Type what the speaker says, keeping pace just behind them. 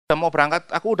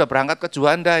aku udah berangkat ke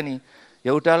Juanda ini.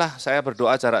 Ya udahlah, saya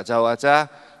berdoa jarak jauh aja,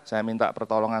 saya minta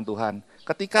pertolongan Tuhan.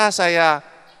 Ketika saya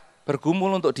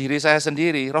bergumul untuk diri saya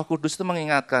sendiri, Roh Kudus itu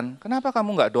mengingatkan, kenapa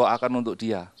kamu enggak doakan untuk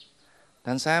dia?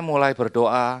 Dan saya mulai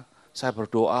berdoa, saya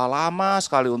berdoa lama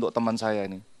sekali untuk teman saya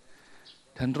ini.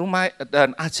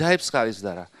 Dan ajaib sekali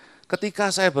saudara,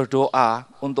 ketika saya berdoa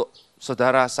untuk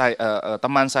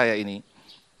teman saya ini,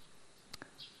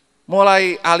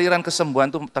 mulai aliran kesembuhan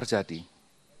itu terjadi.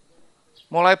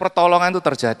 Mulai pertolongan itu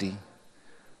terjadi.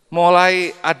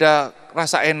 Mulai ada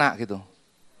rasa enak gitu.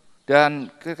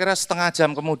 Dan kira-kira setengah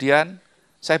jam kemudian,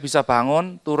 saya bisa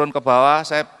bangun, turun ke bawah,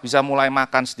 saya bisa mulai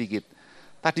makan sedikit.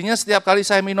 Tadinya setiap kali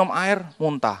saya minum air,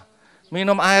 muntah.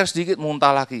 Minum air sedikit,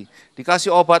 muntah lagi.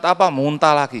 Dikasih obat apa,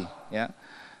 muntah lagi. Ya.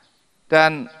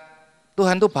 Dan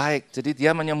Tuhan itu baik, jadi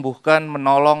dia menyembuhkan,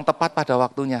 menolong tepat pada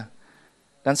waktunya.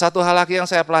 Dan satu hal lagi yang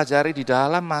saya pelajari di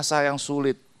dalam masa yang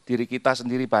sulit, diri kita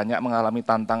sendiri banyak mengalami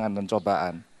tantangan dan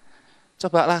cobaan.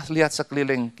 Cobalah lihat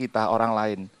sekeliling kita orang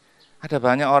lain. Ada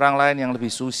banyak orang lain yang lebih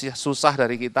susah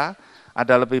dari kita,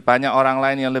 ada lebih banyak orang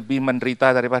lain yang lebih menderita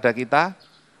daripada kita.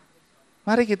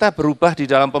 Mari kita berubah di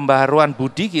dalam pembaharuan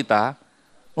budi kita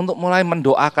untuk mulai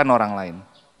mendoakan orang lain.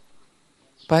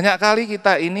 Banyak kali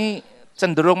kita ini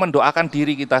cenderung mendoakan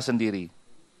diri kita sendiri.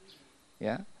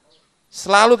 Ya.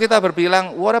 Selalu kita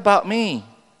berbilang, what about me?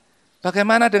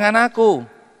 Bagaimana dengan aku?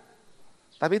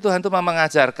 Tapi Tuhan itu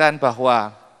mengajarkan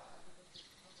bahwa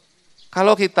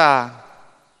kalau kita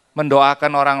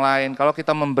mendoakan orang lain, kalau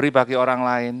kita memberi bagi orang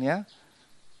lain, ya,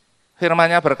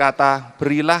 firman-Nya berkata,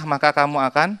 berilah maka kamu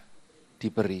akan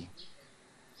diberi.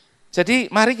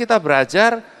 Jadi mari kita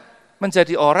belajar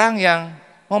menjadi orang yang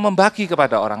mau membagi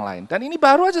kepada orang lain. Dan ini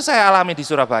baru aja saya alami di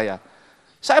Surabaya.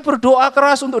 Saya berdoa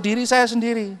keras untuk diri saya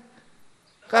sendiri.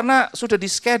 Karena sudah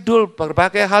di-schedule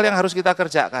berbagai hal yang harus kita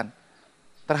kerjakan.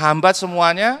 Terhambat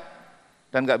semuanya,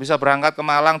 dan nggak bisa berangkat ke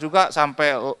Malang juga,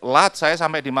 sampai saya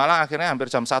sampai di Malang akhirnya hampir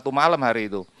jam 1 malam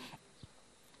hari itu.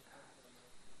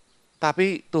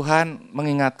 Tapi Tuhan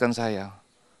mengingatkan saya,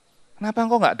 kenapa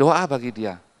engkau nggak doa bagi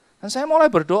dia? Dan saya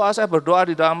mulai berdoa, saya berdoa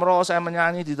di dalam roh, saya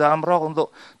menyanyi di dalam roh untuk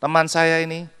teman saya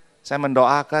ini, saya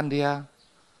mendoakan dia.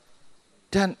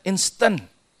 Dan instan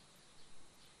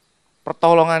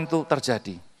pertolongan itu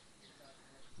terjadi.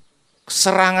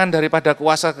 Serangan daripada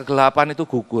kuasa kegelapan itu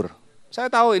gugur. Saya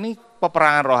tahu ini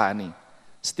peperangan rohani.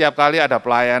 Setiap kali ada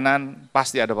pelayanan,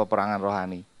 pasti ada peperangan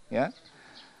rohani. Ya.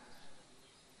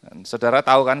 Dan saudara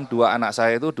tahu kan, 2 anak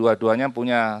saya itu dua-duanya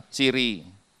punya ciri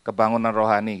kebangunan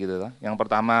rohani gitu. Yang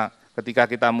pertama, ketika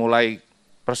kita mulai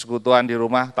persekutuan di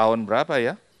rumah tahun berapa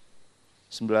ya?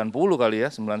 90 kali ya,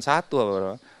 91 apa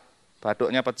berapa.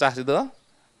 Baduknya pecah situ.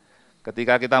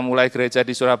 Ketika kita mulai gereja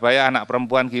di Surabaya, anak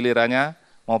perempuan gilirannya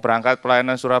mau berangkat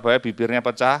pelayanan Surabaya, bibirnya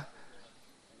pecah.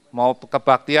 Mau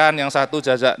kebaktian, yang satu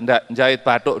jahit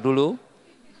baduk dulu.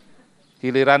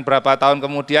 Giliran berapa tahun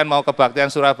kemudian mau kebaktian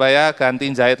Surabaya, ganti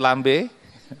jahit lambe.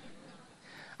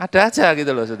 Ada aja gitu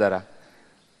loh saudara.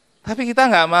 Tapi kita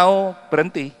nggak mau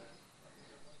berhenti.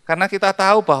 Karena kita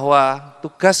tahu bahwa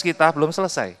tugas kita belum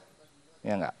selesai.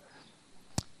 Ya enggak?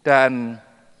 Dan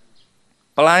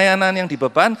pelayanan yang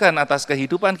dibebankan atas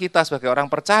kehidupan kita sebagai orang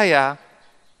percaya,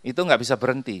 itu nggak bisa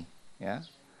berhenti. Ya.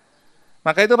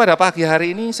 Maka itu pada pagi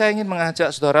hari ini saya ingin mengajak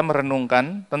saudara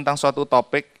merenungkan tentang suatu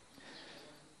topik.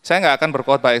 Saya nggak akan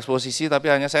berkhotbah eksposisi,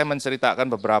 tapi hanya saya menceritakan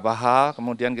beberapa hal,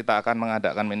 kemudian kita akan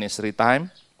mengadakan ministry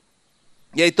time,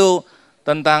 yaitu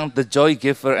tentang the joy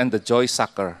giver and the joy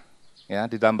sucker. Ya,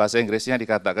 di dalam bahasa Inggrisnya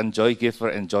dikatakan joy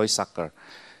giver and joy sucker,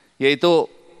 yaitu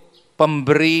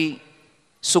pemberi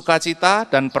sukacita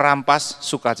dan perampas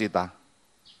sukacita.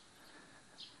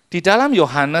 Di dalam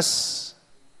Yohanes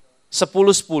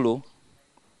 10:10,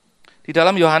 di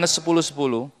dalam Yohanes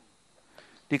 10:10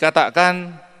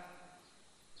 dikatakan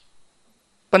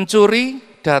pencuri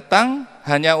datang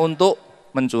hanya untuk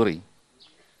mencuri.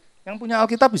 Yang punya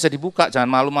Alkitab bisa dibuka, jangan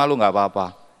malu-malu, nggak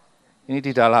apa-apa. Ini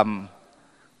di dalam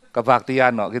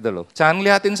kebaktian kok gitu loh. Jangan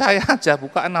liatin saya aja,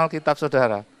 bukaan Alkitab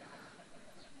saudara.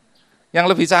 Yang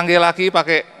lebih canggih lagi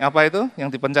pakai apa itu?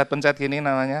 Yang dipencet-pencet gini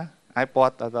namanya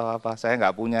iPod atau apa? Saya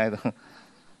nggak punya itu.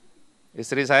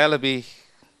 Istri saya lebih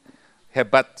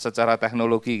hebat secara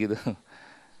teknologi gitu.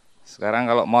 Sekarang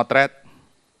kalau motret,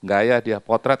 gaya dia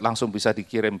potret langsung bisa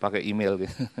dikirim pakai email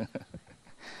gitu.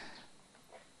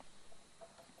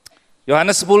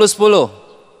 Yohanes 10:10.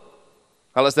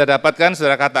 Kalau sudah dapatkan,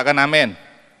 saudara katakan amin.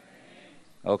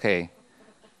 Oke.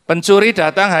 Pencuri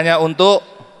datang hanya untuk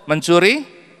mencuri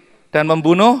dan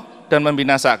membunuh dan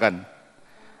membinasakan.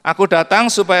 Aku datang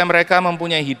supaya mereka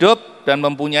mempunyai hidup dan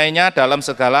mempunyainya dalam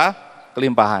segala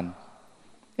kelimpahan.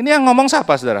 Ini yang ngomong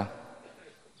siapa, saudara?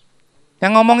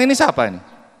 Yang ngomong ini siapa ini?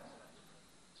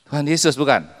 Tuhan Yesus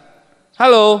bukan?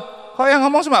 Halo, kok yang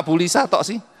ngomong cuma Bu Lisa tok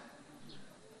sih?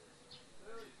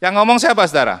 Yang ngomong siapa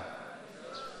saudara?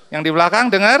 Yang di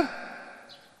belakang dengar?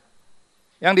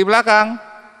 Yang di belakang?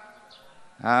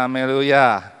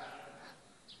 Haleluya.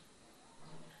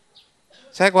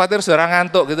 Saya khawatir saudara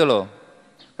ngantuk gitu loh.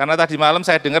 Karena tadi malam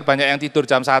saya dengar banyak yang tidur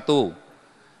jam 1.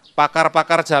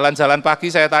 Pakar-pakar jalan-jalan pagi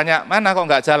saya tanya, mana kok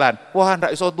nggak jalan? Wah,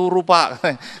 nggak iso turu Pak,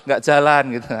 nggak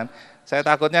jalan gitu kan. Saya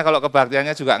takutnya kalau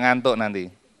kebaktiannya juga ngantuk nanti.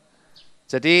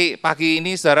 Jadi pagi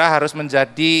ini saudara harus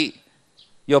menjadi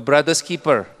your brother's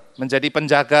keeper, menjadi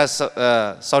penjaga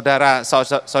saudara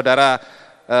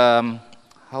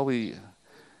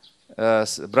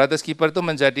brother's keeper itu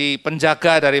menjadi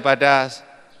penjaga daripada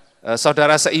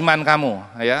saudara seiman kamu,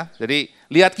 ya. Jadi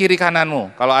lihat kiri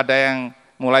kananmu, kalau ada yang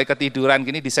mulai ketiduran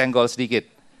gini disenggol sedikit,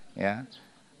 ya.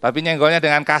 Tapi nyenggolnya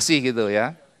dengan kasih gitu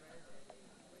ya.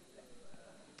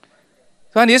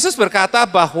 Tuhan Yesus berkata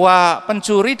bahwa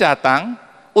pencuri datang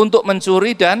untuk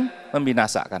mencuri dan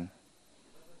membinasakan.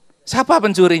 Siapa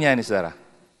pencurinya ini saudara?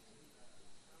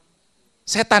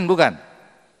 Setan bukan?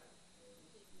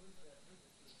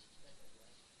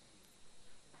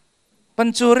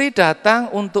 Pencuri datang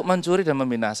untuk mencuri dan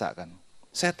membinasakan.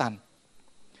 Setan.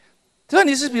 Tuhan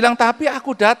Yesus bilang, tapi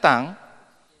aku datang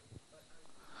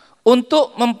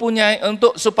untuk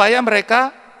supaya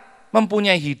mereka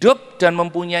mempunyai hidup dan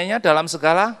mempunyainya dalam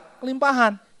segala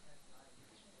kelimpahan.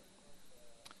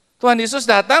 Tuhan Yesus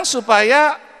datang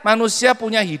supaya manusia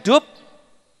punya hidup,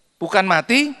 bukan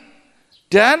mati,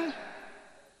 dan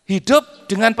hidup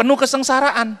dengan penuh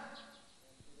kesengsaraan.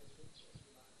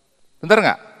 Benar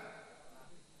nggak?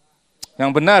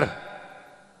 Yang benar?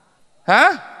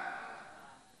 Hah?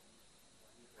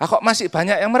 Kok masih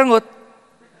banyak yang merengut?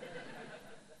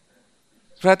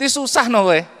 Berarti susah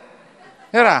no we.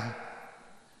 Ya,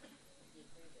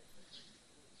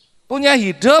 punya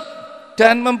hidup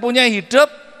dan mempunyai hidup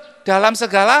dalam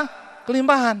segala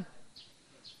kelimpahan.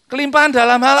 Kelimpahan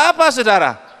dalam hal apa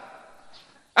saudara?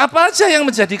 Apa aja yang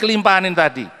menjadi kelimpahan ini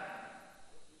tadi?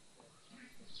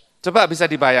 Coba bisa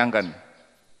dibayangkan.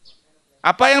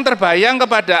 Apa yang terbayang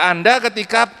kepada Anda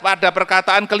ketika pada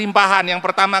perkataan kelimpahan yang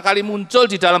pertama kali muncul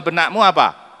di dalam benakmu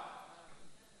apa?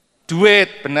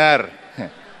 Duit, benar.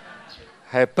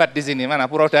 Hebat di sini, mana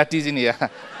Purwodadi sini ya.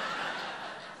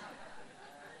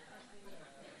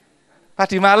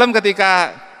 Tadi malam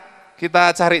ketika kita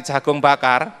cari jagung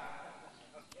bakar,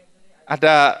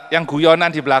 ada yang guyonan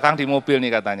di belakang di mobil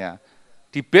nih katanya.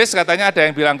 Di base katanya ada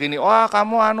yang bilang gini, wah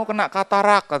kamu kena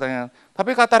katarak katanya.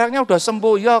 Tapi kataraknya udah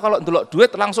sembuh, ya kalau ndelok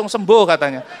duit langsung sembuh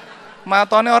katanya.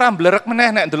 Matone orang blerek meneh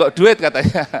nek ndelok duit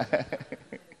katanya.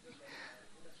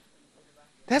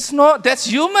 That's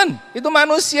human, itu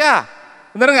manusia.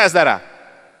 Benar nggak saudara?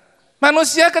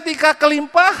 Manusia ketika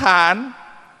kelimpahan,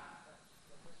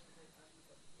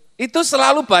 itu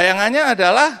selalu bayangannya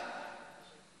adalah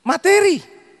materi.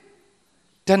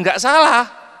 Dan nggak salah,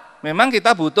 memang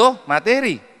kita butuh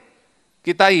materi.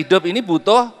 Kita hidup ini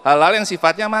butuh hal-hal yang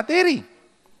sifatnya materi.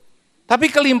 Tapi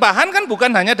kelimpahan kan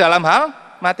bukan hanya dalam hal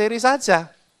materi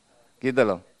saja. Gitu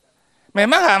loh.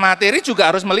 Memang hal materi juga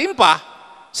harus melimpah.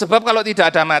 Sebab kalau tidak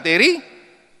ada materi,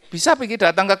 bisa pergi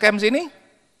datang ke camp sini?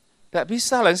 Tidak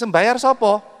bisa, langsung bayar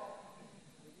sopo.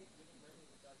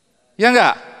 Ya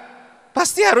enggak?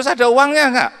 Pasti harus ada uangnya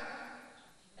enggak?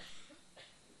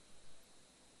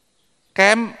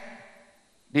 Camp,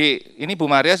 ini Bu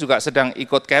Maria juga sedang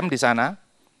ikut camp di sana.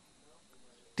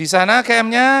 Di sana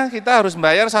campnya kita harus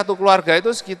bayar satu keluarga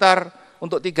itu sekitar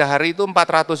untuk 3 hari itu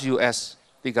 400 US,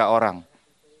 3 orang.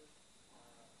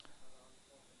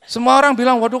 Semua orang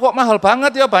bilang, waduh kok mahal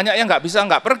banget ya, banyak yang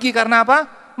nggak pergi karena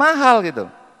apa? Mahal gitu.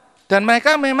 Dan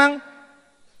mereka memang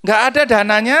nggak ada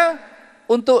dananya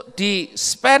untuk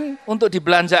di-spend, untuk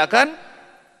dibelanjakan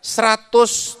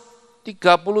 $137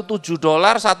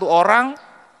 satu orang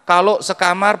kalau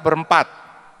sekamar berempat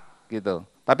gitu.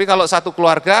 Tapi kalau satu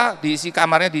keluarga diisi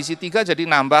kamarnya diisi 3 jadi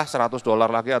nambah $100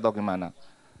 lagi atau gimana.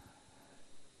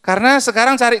 Karena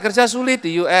sekarang cari kerja sulit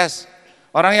di US.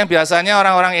 Orang yang biasanya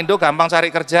orang-orang Indo gampang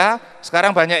cari kerja,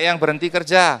 sekarang banyak yang berhenti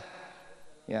kerja.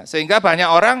 Ya, sehingga banyak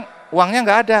orang uangnya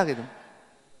nggak ada gitu.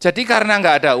 Jadi karena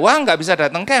nggak ada uang nggak bisa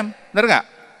datang camp, benar nggak?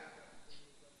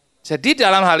 Jadi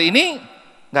dalam hal ini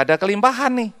nggak ada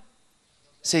kelimpahan nih,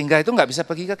 sehingga itu nggak bisa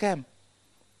pergi ke camp.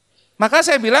 Maka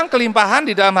saya bilang kelimpahan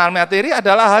di dalam hal materi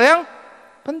adalah hal yang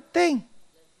penting.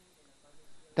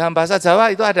 Dalam bahasa Jawa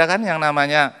itu ada kan yang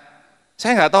namanya,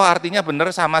 saya nggak tahu artinya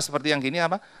benar sama seperti yang gini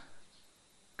apa,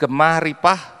 gemah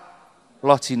ripah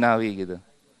loh jinawi gitu.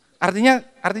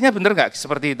 Artinya benar nggak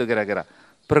seperti itu kira-kira?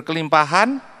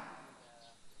 Berkelimpahan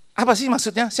Apa sih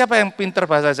maksudnya? Siapa yang pinter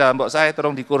bahasa Jawa? Mbok saya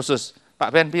terung di kursus. Pak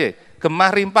Ben, piye?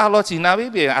 Gemah rimpah lo jinawi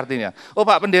piye artinya? Oh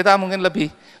Pak Pendeta mungkin lebih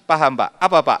paham Pak.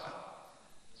 Apa Pak?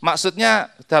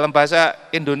 Maksudnya dalam bahasa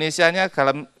Indonesianya,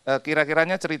 dalam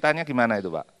kira-kiranya ceritanya gimana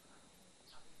itu Pak?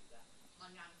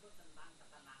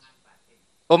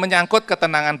 Oh menyangkut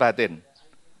ketenangan batin.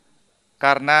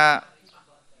 Karena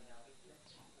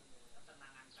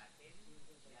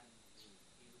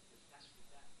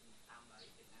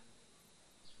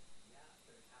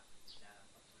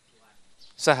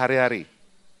sehari-hari,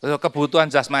 kebutuhan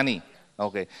jasmani.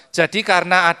 Oke. Jadi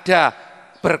karena ada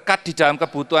berkat di dalam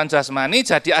kebutuhan jasmani,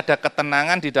 jadi ada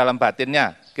ketenangan di dalam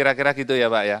batinnya. Kira-kira gitu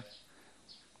ya Pak ya.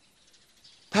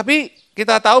 Tapi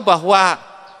kita tahu bahwa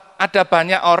ada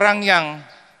banyak orang yang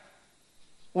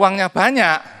uangnya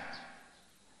banyak,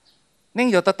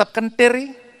 ning ya tetap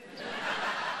kentir.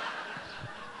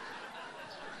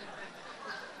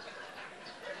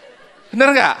 Bener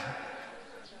nggak?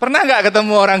 Pernah nggak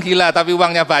ketemu orang gila tapi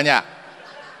uangnya banyak?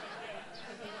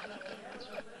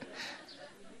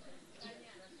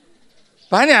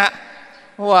 Banyak?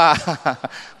 Wah,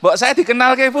 mbok saya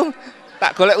dikenal ke Bu,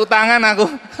 tak golek utangan aku.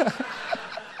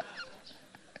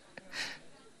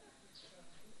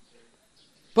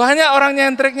 Banyak orang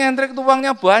nyentrik itu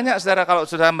uangnya banyak, saudara, kalau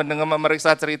sudah mendengar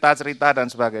memeriksa cerita-cerita dan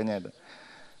sebagainya itu.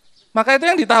 Maka itu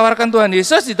yang ditawarkan Tuhan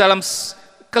Yesus di dalam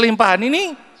kelimpahan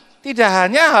ini tidak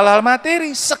hanya hal-hal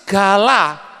materi,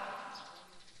 segala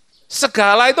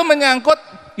itu menyangkut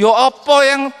yo opo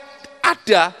yang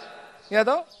ada, ya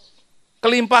toh?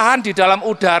 Kelimpahan di dalam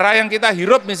udara yang kita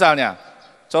hirup misalnya.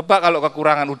 Coba kalau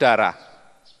kekurangan udara,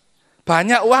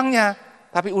 banyak uangnya,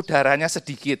 tapi udaranya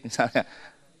sedikit misalnya.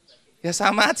 Ya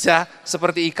sama aja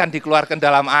seperti ikan dikeluarkan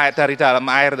dari dalam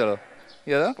air tuh,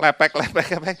 ya toh? Lepek.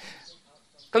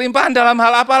 Kelimpahan dalam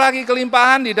hal apa lagi?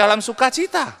 Kelimpahan di dalam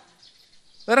sukacita.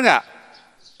 Benar enggak?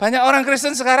 Banyak orang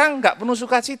Kristen sekarang enggak penuh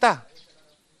sukacita.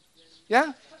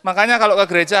 Ya, makanya kalau ke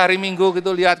gereja hari Minggu gitu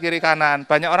lihat kiri kanan,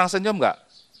 banyak orang senyum enggak?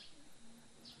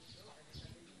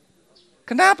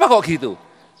 Kenapa kok gitu?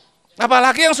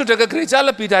 Apalagi yang sudah ke gereja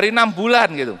lebih dari 6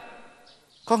 bulan gitu.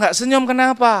 Kok enggak senyum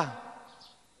kenapa?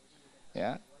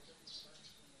 Ya.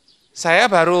 Saya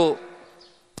baru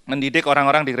mendidik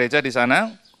orang-orang di gereja di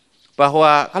sana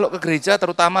bahwa kalau ke gereja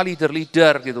terutama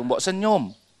leader-leader gitu, mbok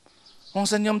senyum. Wong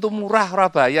senyum tuh murah,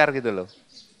 ora bayar gitu loh.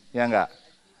 Ya enggak?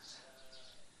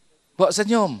 Mbok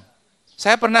senyum.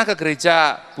 Saya pernah ke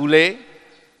gereja bule,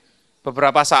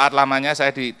 beberapa saat lamanya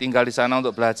saya tinggal di sana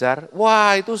untuk belajar.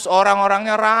 Wah, itu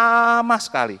orang-orangnya ramah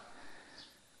sekali.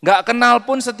 Enggak kenal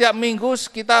pun setiap minggu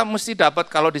kita mesti dapat,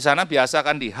 kalau di sana biasa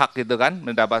kan di hak gitu kan,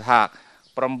 mendapat hak.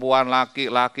 Perempuan, laki,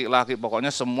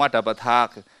 pokoknya semua dapat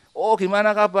hak. Oh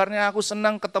gimana kabarnya, aku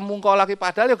senang ketemu kau laki,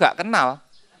 padahal ya enggak kenal.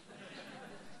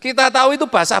 Kita tahu itu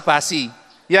basa-basi,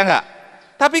 ya enggak?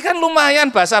 Tapi kan lumayan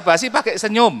basa-basi pakai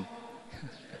senyum.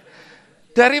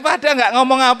 Daripada enggak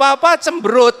ngomong apa-apa,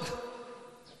 cemberut.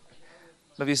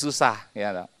 Lebih susah, ya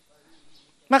enggak?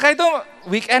 Maka itu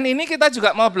weekend ini kita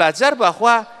juga mau belajar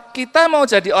bahwa kita mau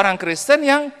jadi orang Kristen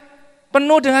yang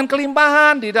penuh dengan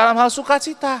kelimpahan di dalam hal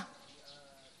sukacita.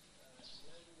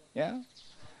 Ya.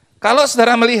 Kalau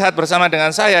saudara melihat bersama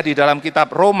dengan saya di dalam kitab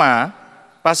Roma,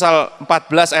 pasal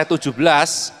 14 ayat 17,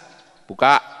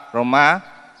 buka Roma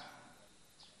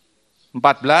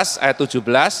 14 ayat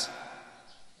 17.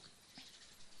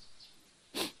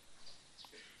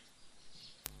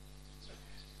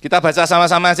 Kita baca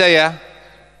sama-sama aja ya.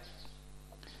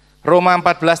 Roma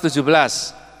 14,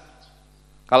 17.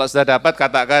 Kalau sudah dapat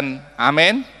katakan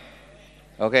amin.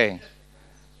 Oke.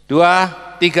 2,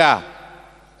 3.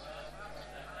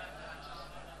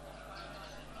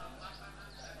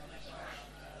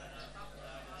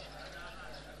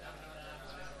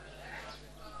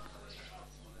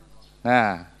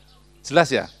 Nah, jelas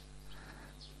ya?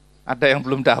 Ada yang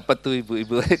belum dapat tuh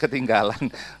ibu-ibu ketinggalan.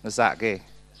 Mesake.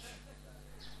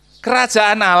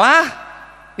 Kerajaan Allah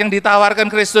yang ditawarkan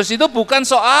Kristus itu bukan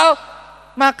soal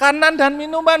makanan dan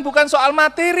minuman, bukan soal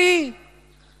materi.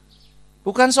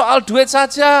 Bukan soal duit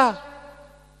saja.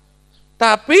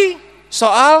 Tapi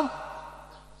soal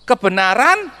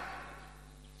kebenaran,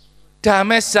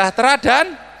 damai sejahtera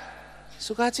dan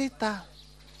sukacita.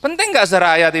 Penting enggak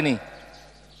saudara ayat ini?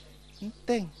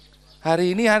 Penting.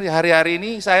 Hari-hari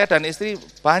ini saya dan istri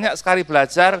banyak sekali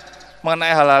belajar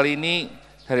mengenai hal-hal ini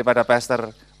daripada Pastor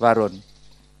Warun.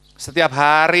 Setiap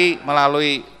hari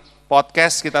melalui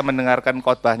podcast kita mendengarkan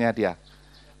khotbahnya dia.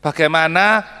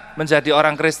 Bagaimana menjadi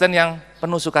orang Kristen yang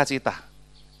penuh sukacita.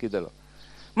 Gitu loh.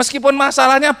 Meskipun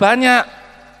masalahnya banyak,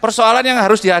 persoalan yang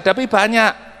harus dihadapi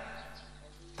banyak,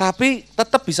 tapi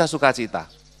tetap bisa sukacita.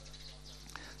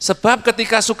 Sebab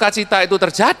ketika sukacita itu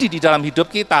terjadi di dalam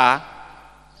hidup kita,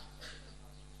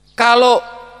 kalau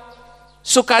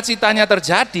sukacitanya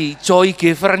terjadi, joy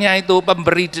giver-nya itu,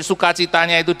 pemberi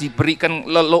sukacitanya itu diberikan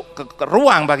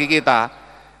ruang bagi kita,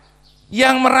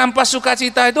 yang merampas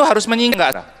sukacita itu harus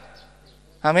menyingkir.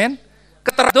 Amin.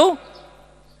 Itu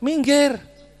minggir.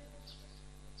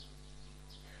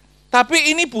 Tapi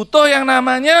ini butuh yang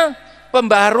namanya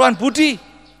pembaharuan budi.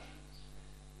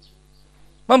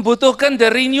 Membutuhkan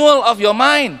the renewal of your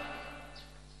mind.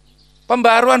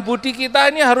 Pembaharuan budi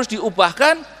kita ini harus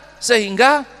diubahkan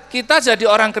sehingga kita jadi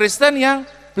orang Kristen yang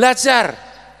belajar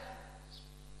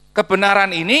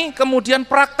kebenaran ini kemudian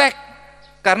praktek,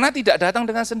 karena tidak datang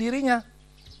dengan sendirinya.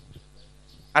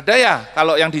 Ada ya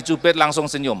kalau yang dicubit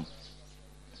langsung senyum?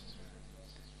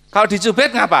 Kalau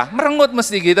dicubit ngapa? Merengut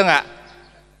mesti gitu enggak?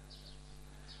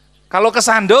 Kalau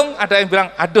kesandung ada yang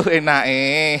bilang, aduh enak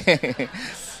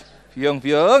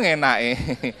biong-biong enak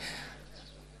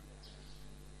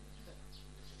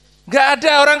Enggak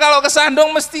ada orang kalau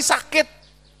kesandung mesti sakit,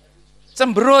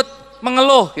 cemberut,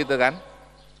 mengeluh gitu kan.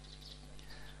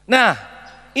 Nah,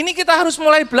 ini kita harus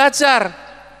mulai belajar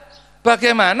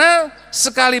bagaimana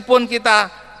sekalipun kita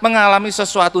mengalami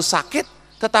sesuatu sakit,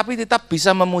 tetapi tetap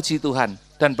bisa memuji Tuhan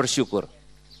dan bersyukur.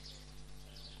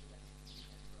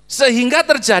 Sehingga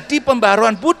terjadi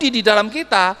pembaharuan budi di dalam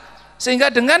kita,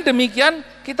 sehingga dengan demikian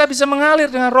kita bisa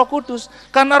mengalir dengan Roh Kudus.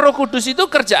 Karena Roh Kudus itu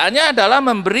kerjaannya adalah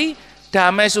memberi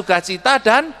damai, sukacita,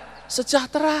 dan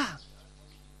sejahtera.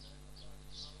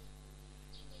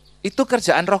 Itu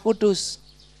kerjaan Roh Kudus.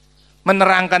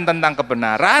 Menerangkan tentang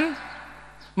kebenaran,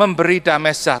 memberi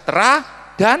damai sejahtera,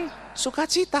 dan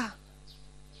sukacita.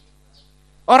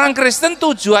 Orang Kristen,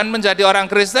 tujuan menjadi orang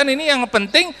Kristen ini yang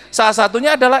penting salah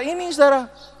satunya adalah ini,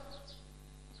 saudara.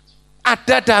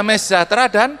 Ada damai sejahtera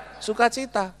dan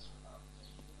sukacita.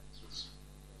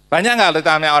 Banyak nggak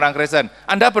ditanya orang Kristen,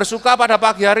 Anda bersuka pada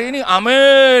pagi hari ini,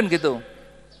 amin gitu.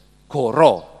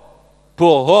 Goro,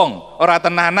 bohong, ora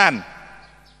tenanan.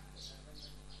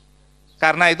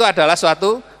 Karena itu adalah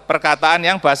suatu perkataan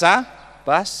yang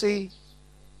basa-basi.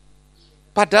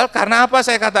 Padahal karena apa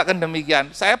saya katakan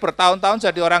demikian? Saya bertahun-tahun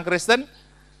jadi orang Kristen,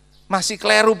 masih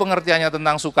keliru pengertiannya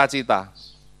tentang sukacita.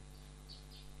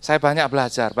 Saya banyak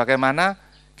belajar bagaimana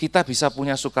kita bisa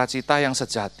punya sukacita yang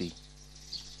sejati.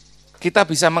 Kita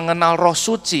bisa mengenal Roh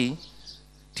Suci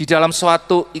di dalam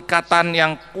suatu ikatan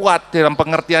yang kuat, dalam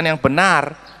pengertian yang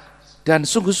benar, dan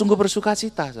sungguh-sungguh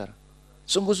bersukacita.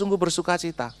 Sungguh-sungguh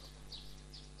bersukacita.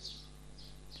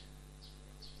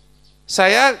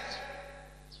 Saya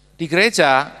di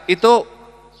gereja itu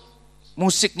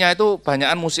musiknya itu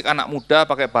banyakan musik anak muda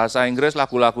pakai bahasa Inggris,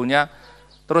 lagu-lagunya.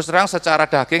 Terus terang secara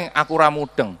daging aku ra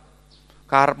mudeng.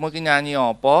 Karepmu iki nyanyi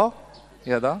apa?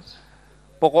 Ya toh.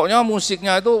 Pokoknya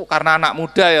musiknya itu karena anak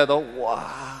muda ya toh.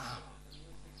 Wah.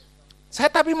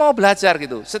 Saya tapi mau belajar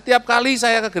gitu. Setiap kali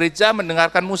saya ke gereja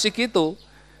mendengarkan musik itu,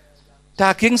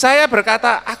 daging saya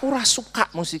berkata, aku ra suka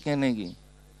musiknya ini.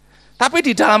 Tapi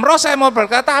di dalam roh saya mau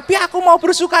berkata, tapi aku mau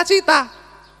bersukacita.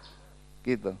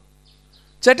 Gitu.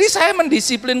 Jadi saya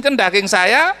mendisiplinkan daging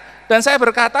saya dan saya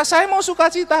berkata, saya mau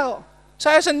sukacita kok.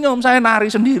 Saya senyum, saya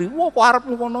nari sendiri. Wah, kok arep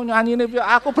ngono nyanyine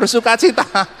aku bersukacita.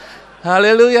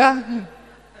 Haleluya.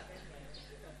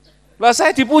 Lah saya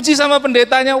dipuji sama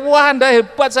pendetanya, wah Anda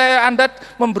hebat, Anda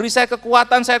memberi saya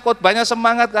kekuatan, saya khotbahnya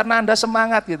semangat karena Anda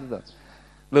semangat gitu.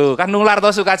 Loh, kan nular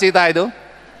toh sukacita itu.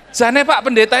 Jane Pak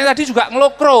pendetanya tadi juga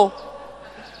ngelokro.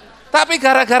 Tapi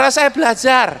gara-gara saya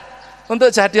belajar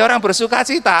untuk jadi orang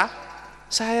bersukacita,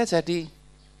 saya jadi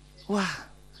wah,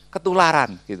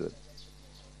 ketularan gitu.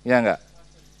 Ya enggak?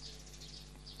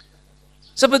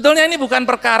 Sebetulnya ini bukan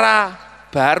perkara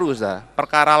baru, saudara,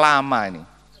 perkara lama ini.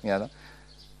 Ya,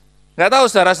 nggak tahu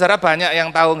saudara-saudara banyak yang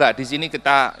tahu nggak di sini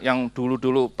kita yang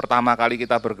dulu-dulu pertama kali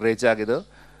kita bergereja gitu,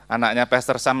 anaknya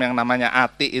Pastor Sam yang namanya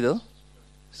Ati itu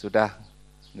sudah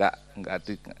nggak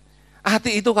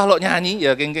Ati itu kalau nyanyi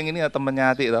ya geng-geng ini ya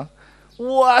temennya Ati itu,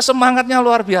 wah semangatnya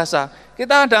luar biasa.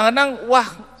 Kita kadang-kadang wah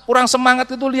kurang semangat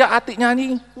itu lihat Ati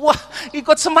nyanyi, wah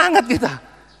ikut semangat kita.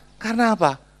 Karena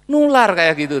apa? Nular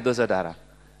kayak gitu tuh saudara.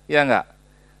 Ya enggak?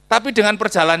 Tapi dengan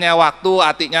perjalannya waktu,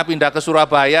 Atiknya pindah ke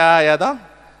Surabaya ya toh.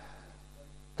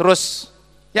 Terus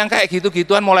yang kayak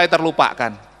gitu-gituan mulai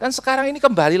terlupakan. Dan sekarang ini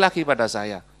kembali lagi pada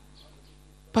saya.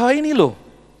 Bahwa ini loh.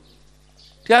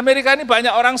 Di Amerika ini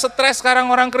banyak orang stres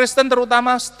sekarang, orang Kristen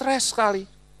terutama stres sekali.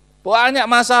 Banyak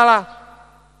masalah.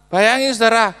 Bayangin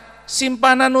saudara,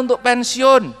 simpanan untuk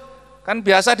pensiun. Kan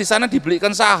biasa di sana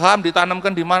dibelikan saham,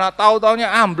 ditanamkan di mana, tahu-taunya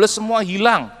ambles semua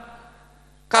hilang.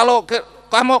 Kalau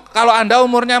kalau Anda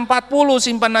umurnya 40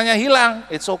 simpenannya hilang,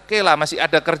 it's okay lah, masih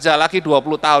ada kerja lagi 20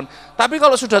 tahun. Tapi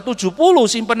kalau sudah 70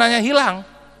 simpenannya hilang,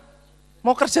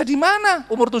 mau kerja di mana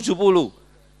umur 70?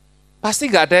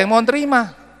 Pasti nggak ada yang mau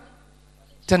terima.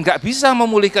 Dan nggak bisa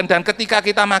memulihkan. Dan ketika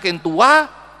kita makin tua,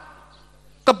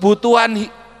 kebutuhan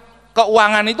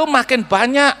keuangan itu makin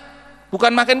banyak,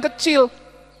 bukan makin kecil.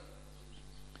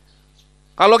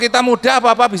 Kalau kita muda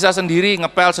apa-apa bisa sendiri,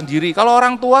 ngepel sendiri. Kalau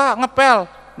orang tua ngepel,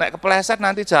 naik kepleset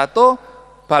nanti jatuh,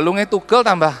 balungnya tugel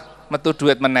tambah metu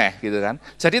duit meneh gitu kan.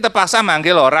 Jadi terpaksa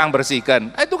manggil orang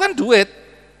bersihkan. Itu kan duit.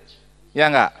 Ya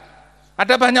enggak?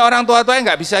 Ada banyak orang tua-tua yang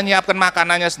nggak bisa nyiapkan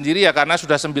makanannya sendiri ya karena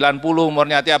sudah 90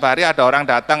 umurnya, tiap hari ada orang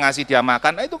datang ngasih dia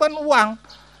makan. Itu kan uang.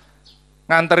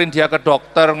 Nganterin dia ke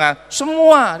dokter,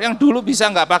 semua yang dulu bisa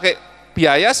nggak pakai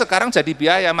biaya sekarang jadi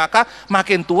biaya, maka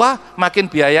makin tua makin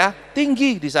biaya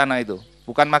tinggi di sana itu,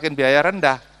 bukan makin biaya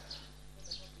rendah.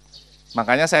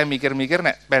 Makanya saya mikir-mikir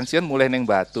nek pensiun mulai neng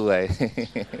Batu ae.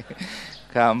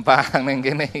 Gampang neng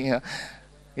kene ya.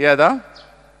 Iya toh?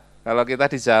 Kalau kita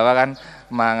di Jawa kan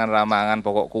mangan ramangan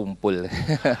pokok kumpul.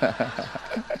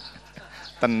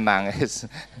 Tenang guys.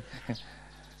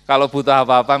 Kalau butuh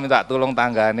apa-apa minta tolong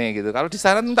tanggane gitu. Kalau di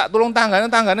sana minta tolong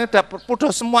tanggane udah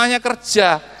semuanya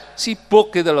kerja,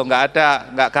 sibuk gitu loh,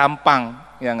 nggak gampang,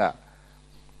 ya enggak.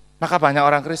 Maka banyak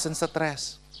orang Kristen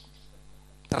stres,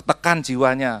 tertekan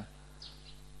jiwanya.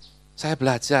 Saya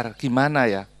belajar gimana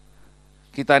ya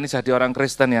kita ini jadi orang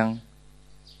Kristen yang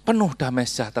penuh damai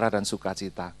sejahtera dan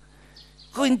sukacita.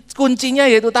 Kuncinya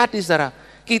yaitu tadi saudara,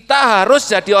 kita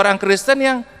harus jadi orang Kristen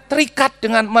yang terikat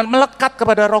dengan melekat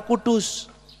kepada Roh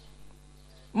Kudus.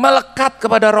 Melekat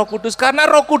kepada Roh Kudus, karena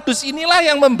Roh Kudus inilah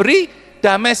yang memberi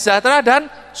damai sejahtera dan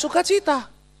sukacita.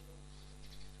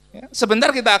 Ya,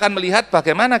 sebentar kita akan melihat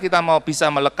bagaimana kita mau bisa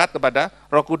melekat kepada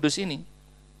Roh Kudus ini.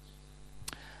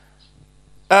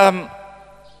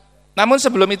 Namun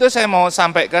sebelum itu saya mau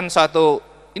sampaikan suatu,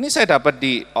 ini saya dapat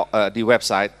di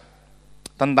website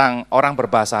tentang orang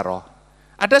berbahasa roh.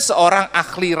 Ada seorang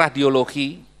ahli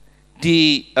radiologi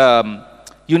di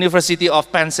University of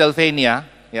Pennsylvania,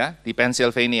 ya di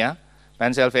Pennsylvania.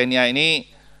 Pennsylvania ini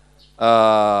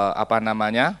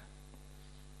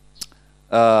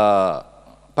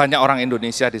banyak orang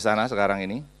Indonesia di sana sekarang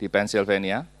ini di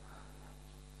Pennsylvania.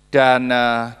 Dan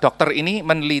dokter ini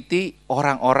meneliti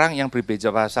orang-orang yang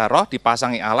berbeda bahasa roh,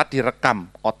 dipasangi alat,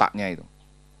 direkam otaknya itu.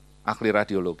 Ahli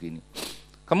radiologi ini.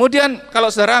 Kemudian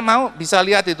kalau saudara mau bisa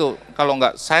lihat itu, kalau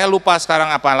enggak saya lupa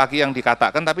sekarang apa lagi yang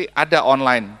dikatakan, tapi ada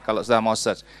online kalau saudara mau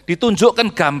search.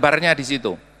 Ditunjukkan gambarnya di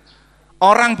situ.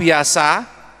 Orang biasa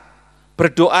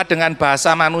berdoa dengan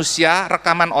bahasa manusia,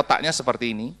 rekaman otaknya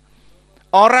seperti ini.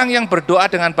 Orang yang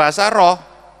berdoa dengan bahasa roh,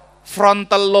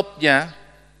 frontal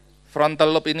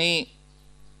lobe ini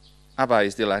apa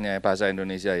istilahnya bahasa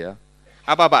Indonesia ya?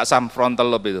 Apa Pak Sam frontal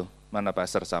lobe itu? Mana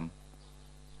Pastor Sam?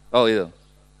 Oh itu,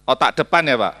 otak depan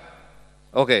ya Pak?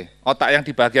 Oke, otak yang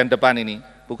di bagian depan ini,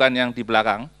 bukan yang di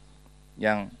belakang.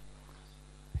 Yang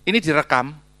ini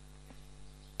direkam.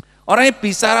 Orang yang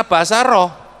bicara bahasa roh,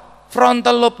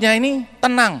 frontal lobe-nya ini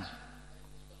tenang.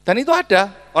 Dan itu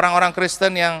ada orang-orang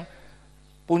Kristen yang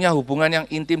punya hubungan yang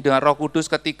intim dengan Roh Kudus,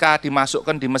 ketika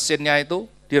dimasukkan di mesinnya itu,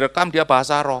 direkam dia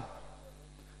bahasa roh.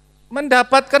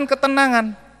 Mendapatkan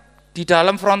ketenangan. Di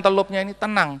dalam frontal lobe-nya ini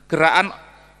tenang. Gerakan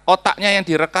otaknya yang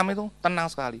direkam itu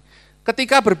tenang sekali.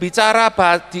 Ketika berbicara,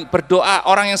 berdoa,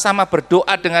 orang yang sama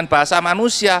berdoa dengan bahasa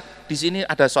manusia, di sini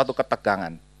ada suatu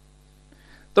ketegangan.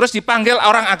 Terus dipanggil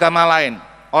orang agama lain,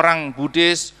 orang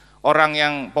Buddhis, orang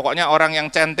yang pokoknya orang yang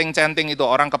chanting itu,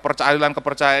 orang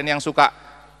kepercayaan yang suka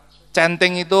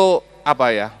chanting itu apa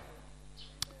ya?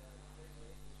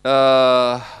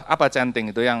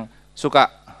 Chanting itu yang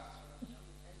suka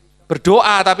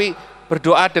berdoa tapi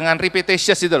berdoa dengan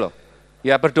repetitious itu loh.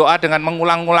 Ya berdoa dengan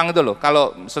mengulang-ulang itu loh.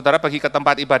 Kalau saudara pergi ke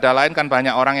tempat ibadah lain kan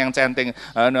banyak orang yang chanting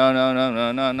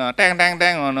teng teng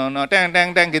teng teng teng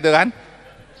teng gitu kan.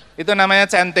 Itu namanya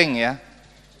chanting ya.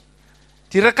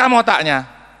 Direkam otaknya.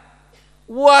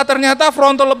 Wah, ternyata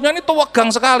frontal lobe-nya ini tewegang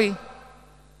sekali.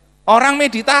 Orang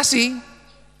meditasi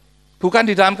bukan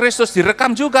di dalam Kristus,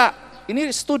 direkam juga. Ini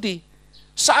studi.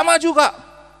 Sama juga.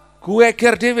 Gue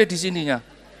ger dewe di sininya.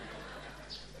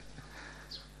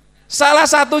 Salah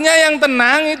satunya yang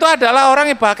tenang itu adalah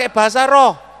orang yang pakai bahasa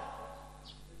roh.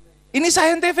 Ini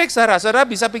scientific, saudara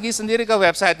bisa pergi sendiri ke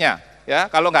websitenya. Ya,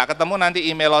 kalau nggak ketemu nanti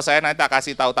email saya, nanti tak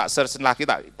kasih tahu, tak search lagi,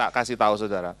 tak kasih tahu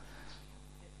saudara.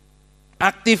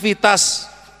 Aktivitas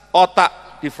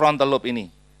otak di frontal lobe ini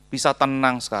bisa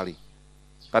tenang sekali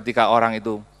ketika orang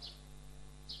itu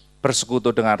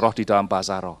bersekutu dengan roh di dalam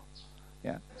bahasa roh.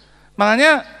 Ya.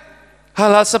 Makanya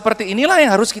Hal-hal seperti inilah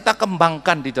yang harus kita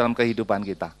kembangkan di dalam kehidupan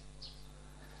kita.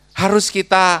 Harus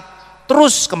kita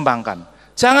terus kembangkan.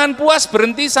 Jangan puas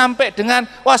berhenti sampai dengan,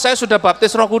 wah saya sudah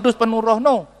baptis Roh Kudus penuh roh.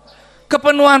 No.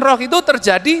 Kepenuhan roh itu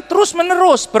terjadi terus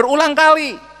menerus, berulang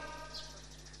kali.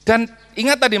 Dan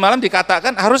ingat tadi malam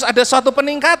dikatakan harus ada suatu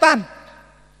peningkatan.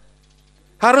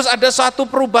 Harus ada suatu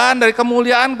perubahan dari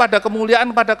kemuliaan pada kemuliaan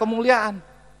pada kemuliaan.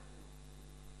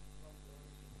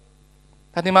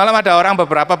 Tadi malam ada orang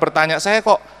beberapa bertanya, saya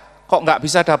kok nggak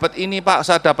bisa dapat ini Pak,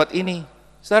 saya dapat ini.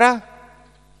 Saudara,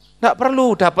 nggak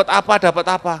perlu dapat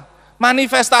apa.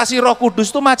 Manifestasi Roh Kudus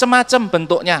itu macam-macam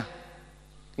bentuknya.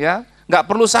 Ya, nggak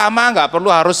perlu sama, nggak perlu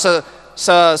harus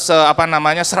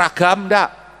seragam,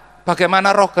 enggak. Bagaimana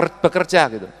roh bekerja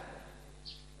gitu.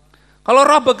 Kalau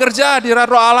roh bekerja di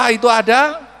roh Allah itu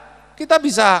ada, kita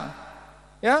bisa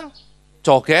ya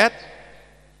joget,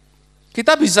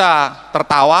 kita bisa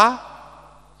tertawa,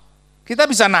 kita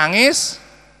bisa nangis,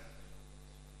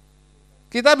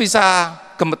 kita bisa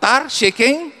gemetar,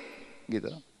 shaking,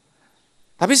 gitu.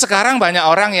 Tapi sekarang banyak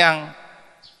orang yang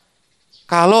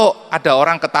kalau ada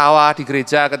orang ketawa di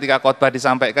gereja ketika khotbah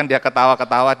disampaikan, dia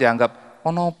ketawa-ketawa dianggap, oh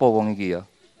nopo wong iki ya.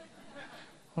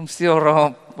 Mesti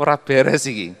ora beres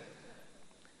iki.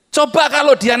 Coba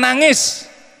kalau dia nangis,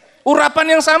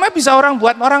 urapan yang sama bisa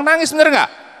buat orang nangis, bener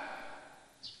nggak?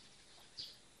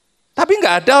 Tapi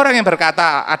nggak ada orang yang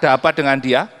berkata ada apa dengan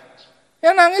dia.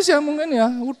 Ya nangis ya mungkin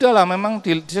ya, udahlah memang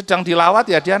sedang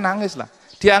dilawat ya dia nangis lah.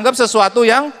 Dianggap sesuatu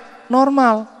yang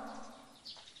normal.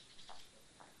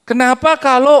 Kenapa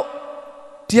kalau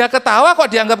dia ketawa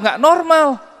kok dianggap nggak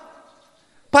normal?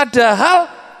 Padahal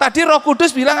tadi Roh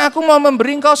Kudus bilang aku mau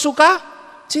memberi engkau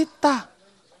sukacita.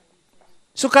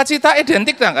 Sukacita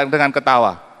identik dengan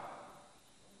ketawa.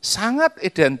 Sangat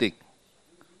identik.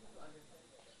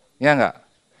 Ya enggak?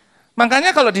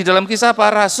 Makanya kalau di dalam Kisah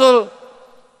Para Rasul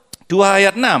 2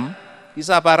 ayat 6,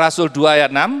 Kisah Para Rasul 2 ayat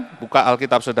 6, buka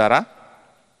Alkitab saudara.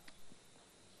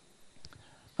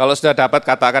 Kalau sudah dapat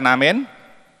katakan amin.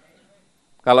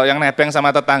 Kalau yang nebeng sama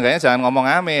tetangganya jangan ngomong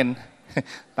amin.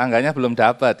 Tangganya belum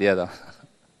dapat ya toh.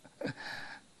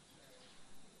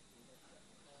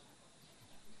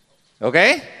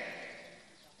 Oke?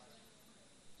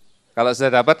 Kalau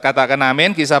sudah dapat katakan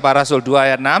amin, Kisah Para Rasul 2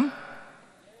 ayat 6.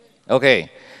 Oke.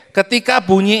 Ketika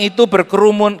bunyi itu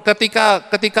berkerumun,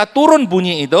 ketika turun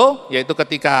bunyi itu, yaitu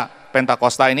ketika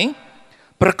Pentakosta ini,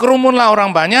 berkerumunlah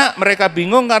orang banyak, mereka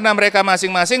bingung karena mereka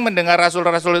masing-masing mendengar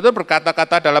rasul-rasul itu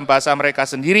berkata-kata dalam bahasa mereka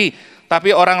sendiri,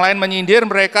 tapi orang lain menyindir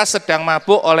mereka sedang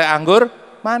mabuk oleh anggur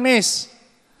manis.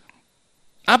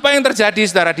 Apa yang terjadi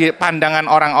saudara di pandangan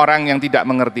orang-orang yang tidak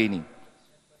mengerti ini?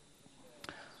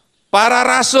 Para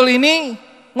rasul ini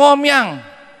ngomyang,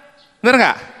 benar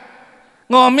nggak?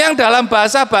 Ngomyang dalam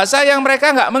bahasa-bahasa yang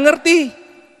mereka nggak mengerti.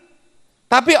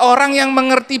 Tapi orang yang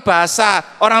mengerti bahasa,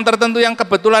 orang tertentu yang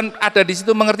kebetulan ada di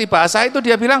situ mengerti bahasa itu,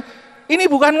 dia bilang,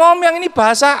 ini bukan ngomyang, ini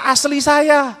bahasa asli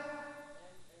saya.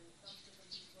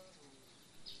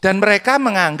 Dan mereka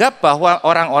menganggap bahwa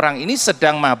orang-orang ini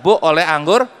sedang mabuk oleh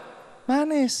anggur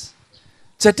manis.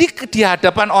 Jadi di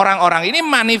hadapan orang-orang ini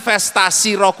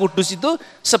manifestasi Roh Kudus itu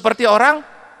seperti orang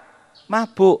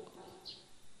mabuk.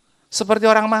 Seperti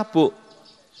orang mabuk.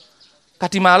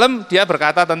 Tadi malam dia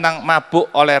berkata tentang mabuk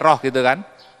oleh roh gitu kan.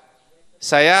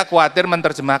 Saya khawatir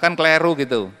menerjemahkan keliru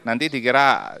gitu. Nanti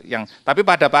dikira yang, tapi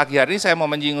pada pagi hari ini saya mau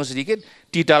menyinggung sedikit,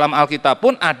 di dalam Alkitab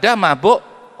pun ada mabuk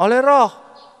oleh roh.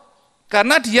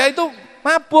 Karena dia itu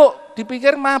mabuk,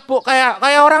 dipikir mabuk kayak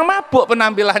orang mabuk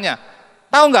penampilannya.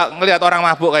 Tahu nggak ngelihat orang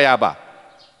mabuk kayak apa?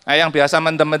 Nah, yang biasa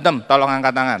mendem-mendem, tolong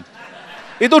angkat tangan.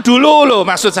 Itu dulu loh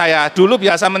maksud saya, dulu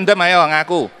biasa mendem, ayo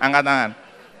ngaku, angkat tangan.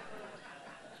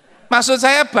 Maksud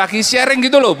saya bagi sharing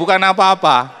gitu loh, bukan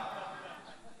apa-apa.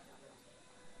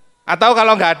 Atau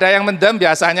kalau nggak ada yang mendem,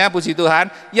 biasanya puji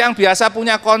Tuhan, yang biasa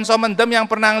punya konso mendem, yang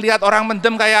pernah lihat orang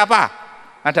mendem kayak apa?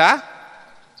 Ada?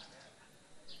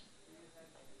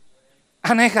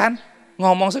 Aneh kan?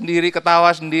 Ngomong sendiri,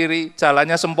 ketawa sendiri,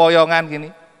 jalannya sempoyongan gini.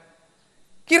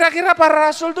 Kira-kira para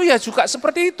rasul tuh ya juga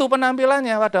seperti itu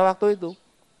penampilannya pada waktu itu.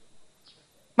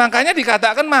 Makanya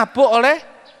dikatakan mabuk oleh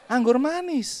anggur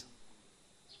manis.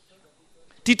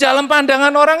 Di dalam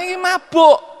pandangan orang ini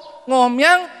mabuk,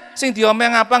 ngomyang, sing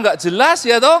diomeng apa enggak jelas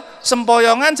ya toh,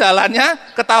 sempoyongan jalannya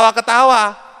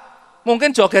ketawa-ketawa, mungkin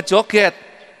joget-joget.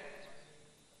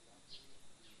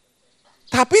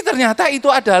 Tapi ternyata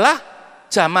itu adalah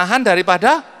jamahan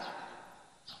daripada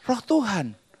Roh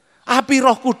Tuhan. Api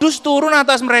Roh Kudus turun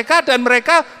atas mereka dan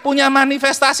mereka punya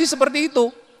manifestasi seperti itu.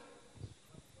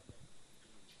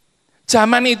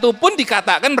 Zaman itu pun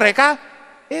dikatakan mereka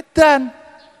edan.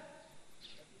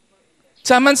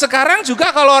 Zaman sekarang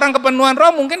juga kalau orang kepenuhan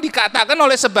roh mungkin dikatakan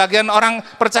oleh sebagian orang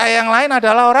percaya yang lain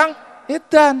adalah orang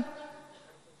edan.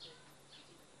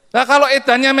 Nah kalau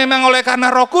edannya memang oleh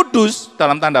karena Roh Kudus,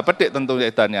 dalam tanda petik tentu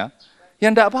edannya, ya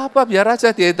enggak apa-apa, biar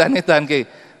aja di edan-edan ke.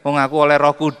 Mengaku oleh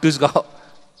Roh Kudus kok.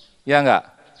 Ya enggak?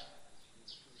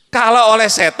 Kalau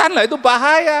oleh setan lah itu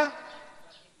bahaya.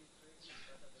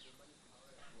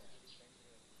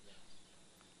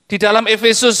 Di dalam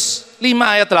Efesus 5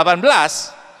 ayat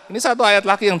 18, ini satu ayat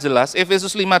lagi yang jelas,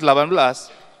 Efesus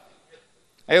 5:18.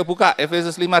 Ayo buka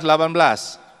Efesus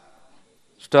 5:18.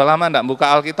 Sudah lama enggak buka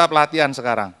Alkitab latihan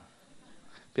sekarang.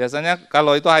 Biasanya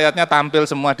kalau itu ayatnya tampil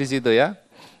semua di situ ya.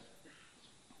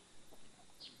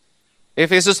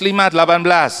 Efesus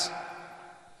 5:18.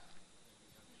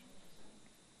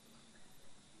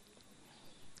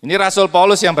 Ini Rasul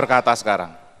Paulus yang berkata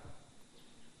sekarang.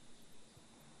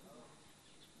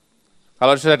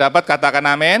 Kalau sudah dapat katakan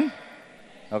amin.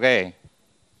 Oke.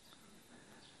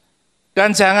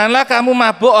 Dan janganlah kamu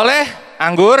mabuk oleh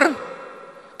anggur,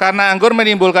 karena anggur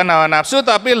menimbulkan hawa nafsu,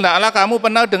 tapi hendaklah kamu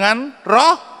penuh dengan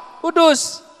Roh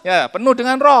Kudus. Ya, penuh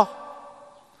dengan Roh.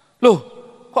 Loh,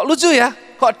 kok lucu ya?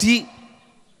 Kok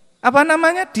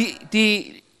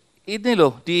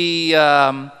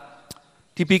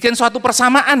dibikin suatu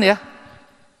persamaan ya?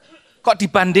 Kok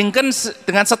dibandingkan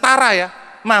dengan setara ya?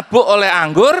 Mabuk oleh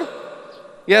anggur,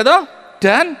 ya toh,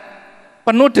 dan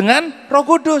penuh dengan Roh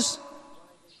Kudus.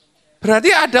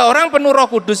 Berarti ada orang penuh Roh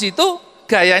Kudus itu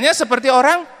gayanya seperti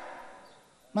orang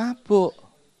mabuk.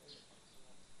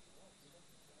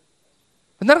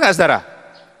 Benar nggak saudara?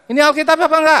 Ini Alkitab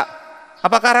apa enggak?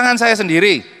 Apa karangan saya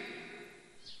sendiri?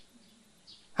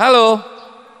 Halo?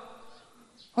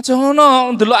 Aja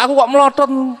ngono, ndelok aku kok melotot.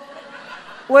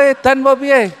 Wedan apa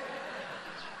piye?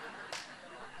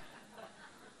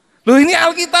 Loh ini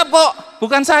Alkitab kok,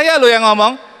 bukan saya loh yang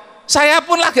ngomong. Saya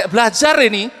pun lagi belajar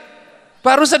ini,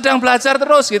 baru sedang belajar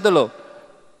terus gitu loh.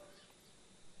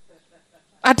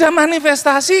 Ada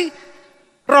manifestasi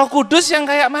Roh Kudus yang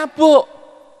kayak mabuk.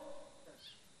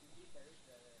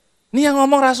 Ini yang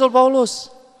ngomong Rasul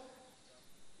Paulus.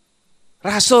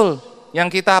 Rasul yang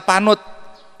kita panut,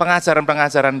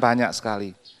 pengajaran-pengajaran banyak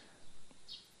sekali.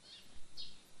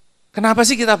 Kenapa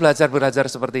sih kita belajar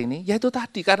seperti ini? Ya itu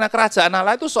tadi, karena kerajaan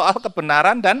Allah itu soal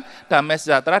kebenaran dan damai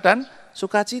sejahtera dan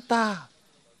sukacita.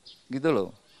 Gitu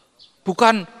loh.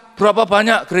 Bukan berapa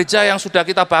banyak gereja yang sudah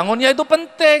kita bangun, ya itu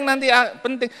penting, nanti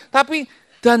penting. Tapi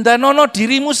dandanono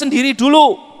dirimu sendiri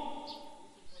dulu.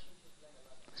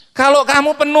 Kalau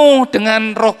kamu penuh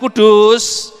dengan Roh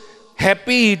Kudus,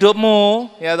 happy hidupmu,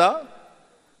 ya toh.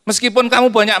 Meskipun kamu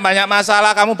banyak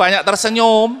masalah, kamu banyak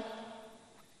tersenyum,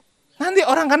 nanti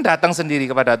orang kan datang sendiri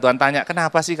kepada Tuhan, tanya,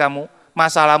 kenapa sih kamu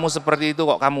masalahmu seperti itu,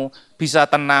 kok kamu bisa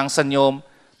tenang, senyum,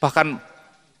 bahkan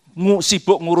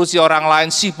sibuk ngurusi orang lain,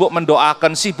 sibuk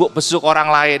mendoakan, sibuk besuk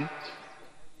orang lain.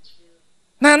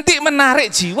 Nanti menarik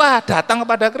jiwa datang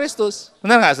kepada Kristus.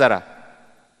 Benar nggak saudara?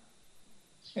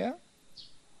 Ya.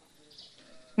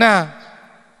 Nah,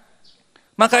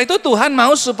 maka itu Tuhan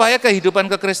mau supaya kehidupan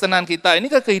kekristenan kita ini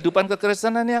kehidupan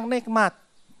kekristenan yang nikmat,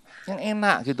 yang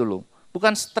enak gitu loh,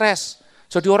 bukan stres.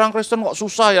 Jadi orang Kristen kok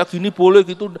susah ya, gini boleh,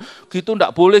 gitu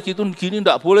enggak boleh, gitu gini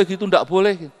enggak boleh, gitu enggak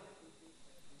boleh.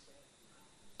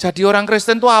 Jadi orang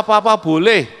Kristen itu apa-apa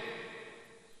boleh.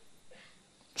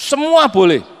 Semua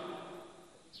boleh.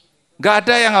 Enggak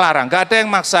ada yang larang, enggak ada yang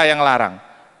maksa yang larang.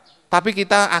 Tapi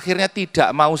kita akhirnya tidak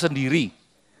mau sendiri.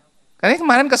 Karena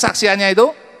kemarin kesaksiannya itu,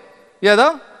 ya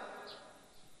toh?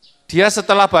 Dia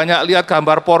setelah banyak lihat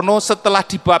gambar porno, setelah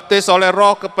dibaptis oleh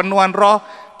Roh, kepenuhan Roh,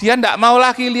 dia enggak mau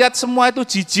lagi lihat semua itu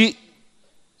jijik.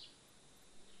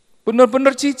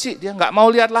 Benar-benar jijik, dia enggak mau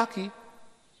lihat lagi.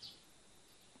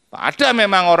 Ada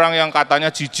memang orang yang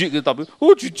katanya jijik gitu, tapi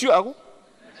jijik aku.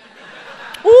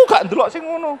 Gak ndelok sing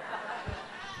ngono.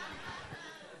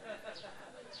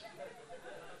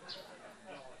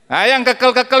 Nah, yang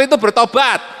kekel-kekel itu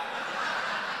bertobat.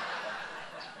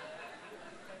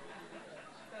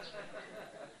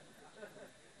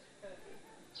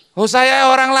 Saya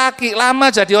orang laki,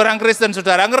 lama jadi orang Kristen,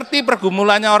 saudara, ngerti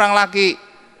pergumulannya orang laki.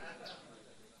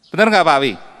 Benar nggak Pak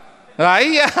Wi? Nah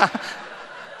iya.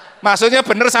 Maksudnya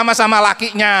bener sama-sama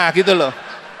lakinya gitu loh.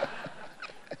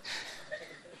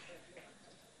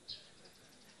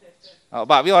 Oh,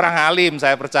 Pak Wi orang alim,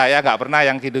 saya percaya nggak pernah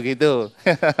yang gitu-gitu.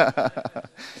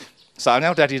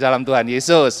 Soalnya udah di dalam Tuhan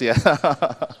Yesus ya.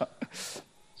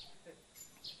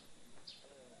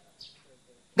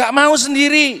 Nggak mau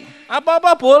sendiri,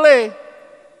 apa-apa boleh.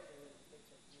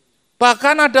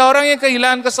 Bahkan ada orang yang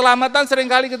kehilangan keselamatan,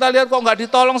 seringkali kita lihat kok nggak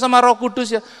ditolong sama Roh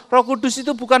Kudus ya. Roh Kudus itu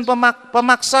bukan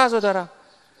pemaksa, saudara.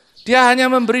 Dia hanya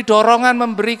memberi dorongan,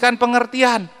 memberikan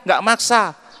pengertian, nggak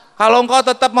maksa. Kalau engkau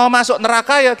tetap mau masuk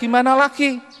neraka ya gimana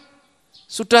lagi?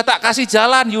 Sudah tak kasih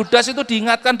jalan. Yudas itu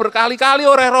diingatkan berkali-kali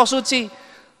oleh Roh Suci.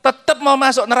 Tetap mau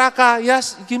masuk neraka, ya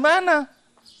gimana?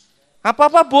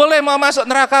 Apa-apa boleh, mau masuk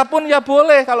neraka pun ya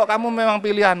boleh kalau kamu memang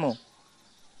pilihanmu.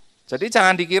 Jadi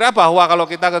jangan dikira bahwa kalau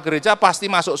kita ke gereja pasti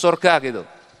masuk surga gitu.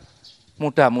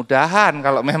 Mudah-mudahan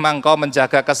kalau memang kau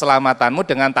menjaga keselamatanmu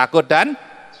dengan takut dan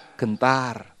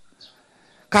gentar.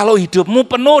 Kalau hidupmu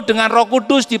penuh dengan Roh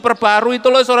Kudus, diperbarui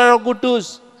itu loh oleh Roh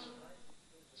Kudus.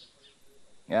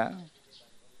 Ya.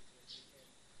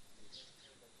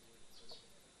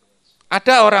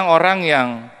 Ada orang-orang yang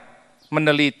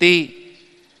meneliti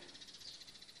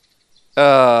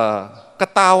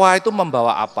ketawa itu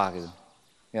membawa apa gitu.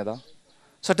 Ya toh?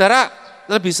 Saudara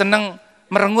lebih senang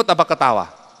merengut apa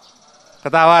ketawa?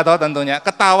 Ketawa toh tentunya.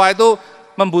 Ketawa itu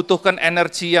membutuhkan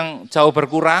energi yang jauh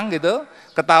berkurang gitu.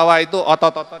 Ketawa itu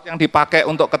otot-otot yang dipakai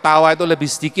untuk ketawa itu lebih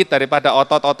sedikit daripada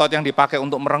otot-otot yang dipakai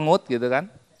untuk merengut gitu kan.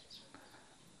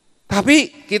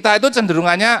 Tapi kita itu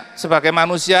cenderungannya sebagai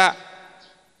manusia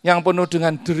yang penuh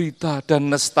dengan derita dan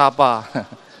nestapa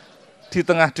di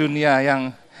tengah dunia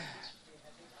yang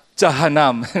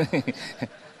jahanam.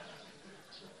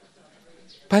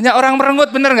 Banyak orang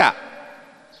merengut, bener nggak?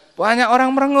 Banyak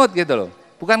orang merengut gitu loh,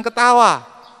 bukan ketawa.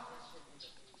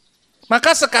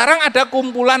 Maka sekarang ada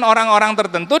kumpulan orang-orang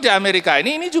tertentu di Amerika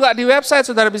ini juga di website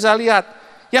saudara bisa lihat,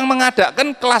 yang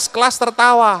mengadakan kelas-kelas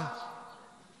tertawa.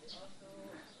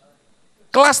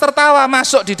 Kelas tertawa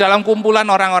masuk di dalam kumpulan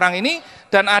orang-orang ini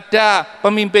dan ada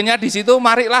pemimpinnya di situ,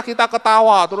 marilah kita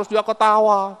ketawa, terus dia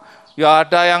ketawa. Ya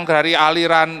ada yang dari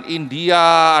aliran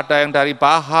India, ada yang dari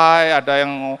Bahai, ada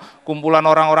yang kumpulan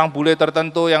orang-orang bule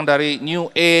tertentu yang dari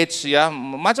New Age, ya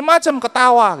macam-macam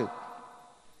ketawa.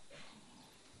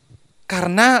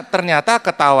 Karena ternyata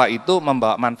ketawa itu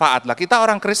membawa manfaat. Lah kita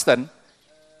orang Kristen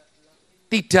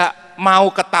tidak mau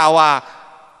ketawa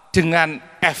dengan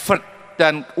effort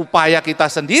dan upaya kita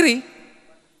sendiri,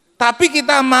 tapi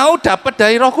kita mau dapat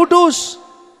dari Roh Kudus.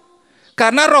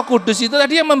 Karena Roh Kudus itu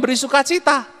tadi yang memberi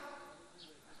sukacita.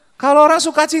 Kalau orang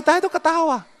sukacita itu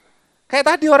ketawa.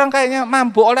 Kayak tadi orang kayaknya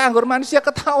mabuk oleh anggur manis, ya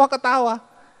ketawa-ketawa.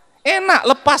 Enak,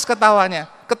 lepas ketawanya.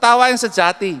 Ketawa yang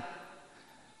sejati.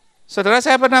 Saudara,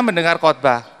 saya pernah mendengar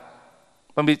khotbah.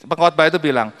 Pengkhotbah itu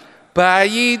bilang,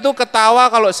 bayi itu ketawa,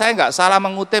 kalau saya nggak salah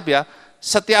mengutip ya,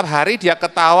 setiap hari dia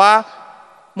ketawa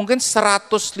mungkin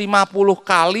 150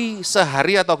 kali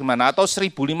sehari atau gimana, atau 1.500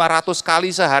 kali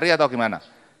sehari atau gimana.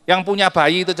 Yang punya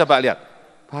bayi itu coba lihat.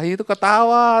 Bayi itu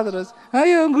ketawa terus,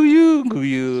 ayo guyu,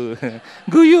 guyu,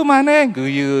 guyu mana,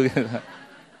 guyu.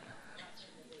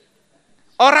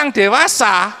 Orang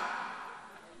dewasa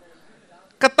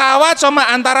ketawa cuma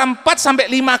antara 4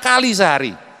 sampai 5 kali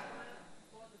sehari.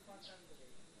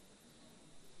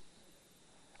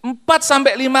 4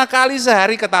 sampai 5 kali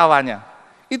sehari ketawanya.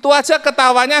 Itu aja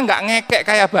ketawanya nggak ngekek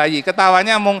kayak bayi,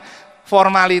 ketawanya mau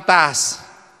formalitas.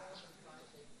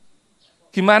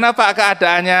 Gimana Pak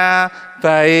keadaannya?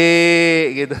 Baik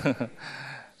gitu.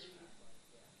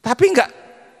 Tapi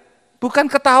bukan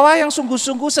ketawa yang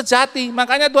sungguh-sungguh sejati.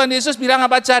 Makanya Tuhan Yesus bilang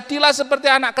apa? Jadilah seperti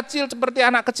anak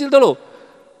kecil dulu.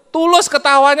 Tulus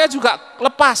ketawanya juga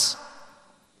lepas.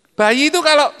 Bayi itu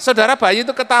kalau saudara bayi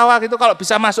itu ketawa gitu, kalau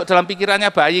bisa masuk dalam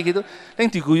pikirannya bayi gitu, yang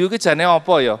diguyu ke jane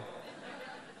apa ya?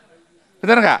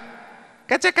 Bener nggak?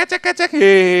 Kecek, kecek.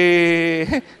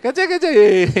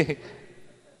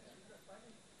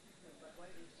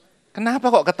 Kenapa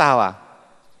kok ketawa?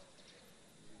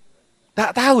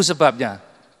 Tak tahu sebabnya.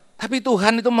 Tapi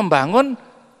Tuhan itu membangun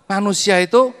manusia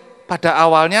itu pada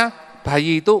awalnya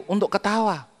bayi itu untuk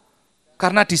ketawa.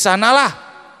 Karena di sanalah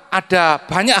ada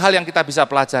banyak hal yang kita bisa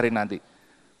pelajari nanti.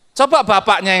 Coba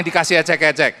bapaknya yang dikasih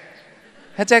ecek-ecek.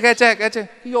 Ecek.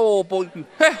 Yo,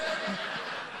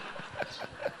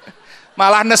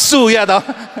 malah nesu ya toh.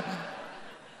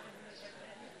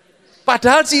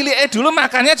 Padahal cilik dulu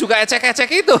makannya juga ecek-ecek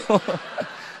itu.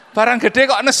 Barang gede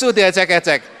kok nesu dia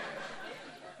ecek-ecek.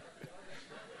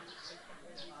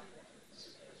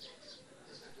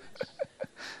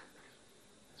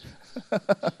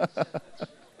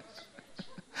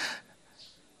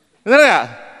 Benar nggak?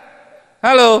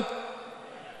 Halo.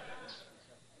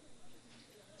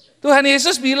 Tuhan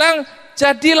Yesus bilang,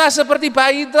 jadilah seperti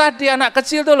bayi tadi, anak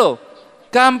kecil tuh loh.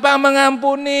 Gampang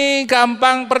mengampuni,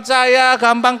 gampang percaya,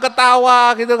 gampang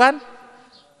ketawa gitu kan.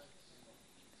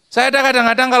 Saya ada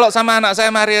kadang-kadang kalau sama anak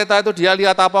saya Marieta itu dia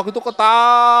lihat apa gitu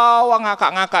ketawa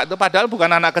ngakak-ngakak itu padahal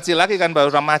bukan anak kecil lagi kan baru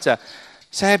remaja.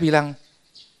 Saya bilang,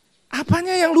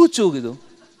 apanya yang lucu gitu?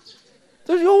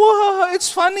 Terus wah it's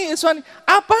funny.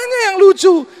 Apanya yang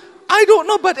lucu? I don't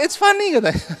know but it's funny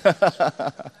katanya.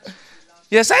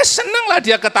 Ya saya senang lah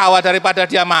dia ketawa daripada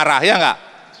dia marah, ya enggak?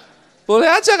 Boleh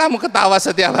aja kamu ketawa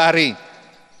setiap hari.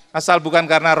 Asal bukan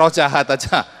karena roh jahat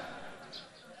aja.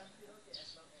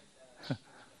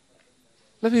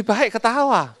 Lebih baik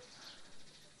ketawa.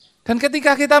 Dan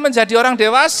ketika kita menjadi orang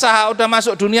dewasa, udah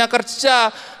masuk dunia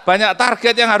kerja, banyak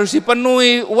target yang harus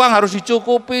dipenuhi, uang harus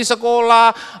dicukupi,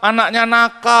 sekolah, anaknya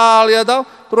nakal, ya toh,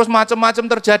 terus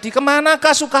macam-macam terjadi.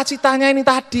 Kemanakah sukacitanya ini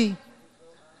tadi?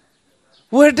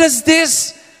 Where does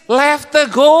this laughter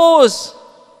goes?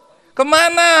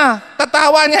 Kemana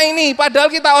ketawanya ini? Padahal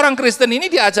kita orang Kristen ini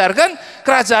diajarkan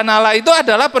kerajaan Allah itu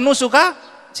adalah penuh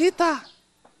sukacita.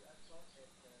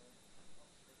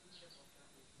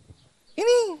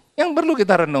 Ini yang perlu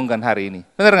kita renungkan hari ini.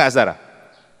 Benar nggak saudara?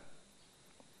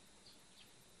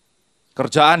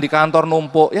 Kerjaan di kantor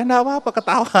numpuk, ya enggak apa-apa,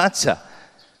 ketawa aja.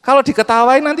 Kalau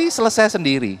diketawain nanti selesai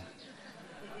sendiri.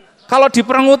 Kalau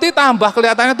diperenguti tambah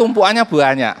kelihatannya tumpuannya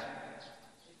banyak.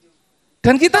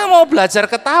 Dan kita mau belajar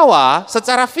ketawa,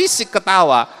 secara fisik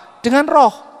ketawa dengan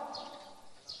roh.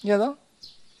 Ya toh?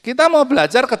 Kita mau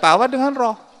belajar ketawa dengan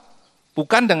roh.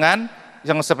 Bukan dengan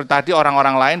yang seperti tadi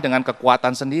orang-orang lain dengan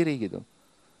kekuatan sendiri gitu.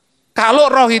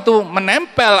 Kalau roh itu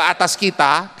menempel atas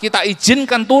kita, kita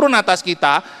izinkan turun atas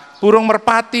kita, burung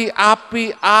merpati,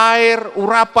 api, air,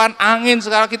 urapan, angin,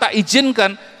 sekarang kita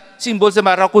izinkan simbol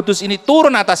sembah Roh Kudus ini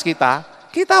turun atas kita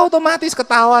otomatis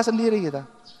ketawa sendiri kita.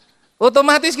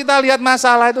 Otomatis kita lihat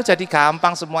masalah itu jadi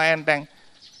gampang, semua enteng.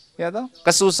 Ya toh?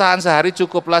 Kesusahan sehari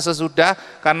cukuplah sesudah,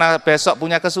 karena besok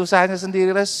punya kesusahannya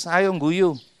sendiri, ayo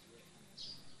guyu.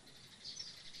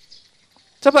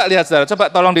 Coba lihat saudara, coba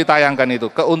tolong ditayangkan itu,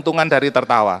 keuntungan dari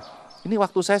tertawa. Ini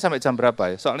waktu saya sampai jam berapa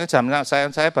ya? Soalnya jamnya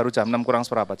saya baru jam 6 kurang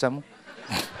seberapa jam.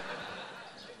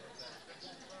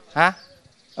 Hah?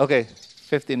 Oke,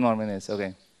 15 more minutes,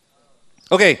 oke.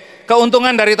 Oke,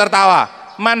 keuntungan dari tertawa,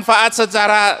 manfaat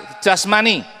secara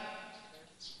jasmani.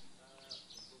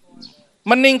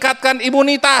 Meningkatkan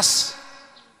imunitas.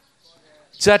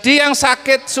 Jadi yang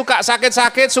sakit, suka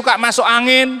masuk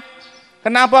angin.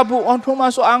 Kenapa Bu? Aduh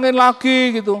masuk angin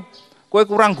lagi gitu. Kue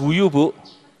kurang guyu Bu.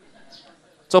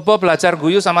 Coba belajar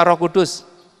guyu sama Roh Kudus.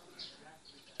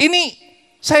 Ini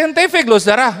scientific loh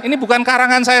saudara, ini bukan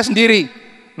karangan saya sendiri.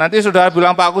 Nanti saudara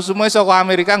bilang Pak aku semua iso ke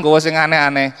Amerika nggak usah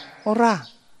aneh-aneh. Ora.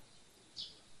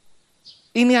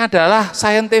 Ini adalah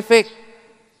scientific,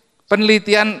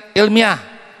 penelitian ilmiah.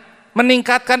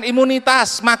 Meningkatkan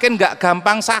imunitas, makin gak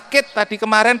gampang sakit. Tadi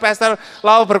kemarin Pastor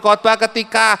Lau berkhotbah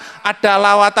ketika ada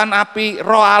lawatan api,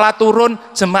 roh Allah turun,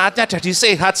 jemaatnya jadi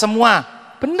sehat semua.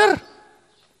 Benar.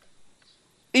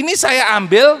 Ini saya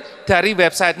ambil dari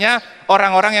websitenya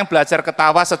orang-orang yang belajar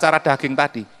ketawa secara daging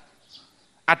tadi.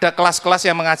 Ada kelas-kelas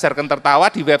yang mengajarkan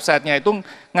tertawa, di websitenya itu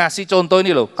ngasih contoh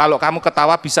ini loh, kalau kamu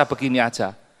ketawa bisa begini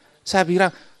aja. Saya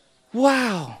bilang,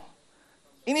 wow,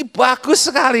 ini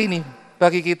bagus sekali ini.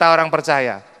 Bagi kita orang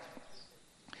percaya.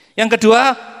 Yang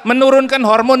kedua, menurunkan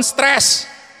hormon stres.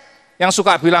 Yang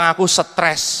suka bilang aku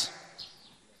stres.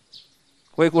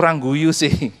 Kowe kurang guyu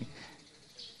sih.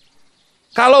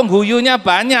 Kalau guyunya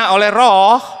banyak oleh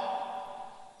roh,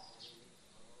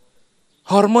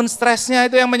 hormon stresnya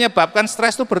itu yang menyebabkan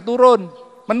stres itu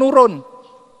menurun.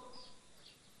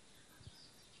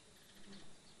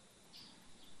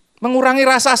 Mengurangi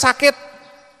rasa sakit.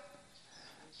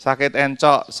 Sakit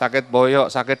encok, sakit boyok,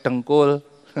 sakit dengkul,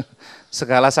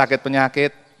 segala sakit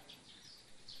penyakit.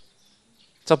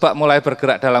 Coba mulai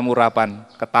bergerak dalam urapan,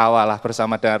 ketawalah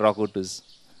bersama dengan Roh Kudus.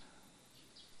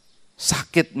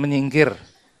 Sakit menyingkir.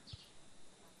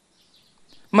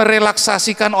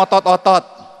 Merelaksasikan otot-otot.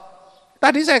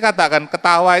 Tadi saya katakan,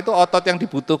 ketawa itu otot yang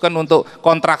dibutuhkan untuk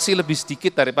kontraksi lebih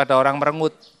sedikit daripada orang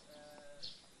merengut.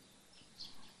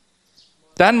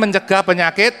 Dan mencegah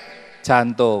penyakit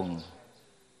jantung.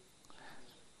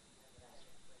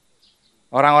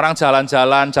 Orang-orang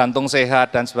jalan-jalan, jantung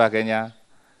sehat dan sebagainya.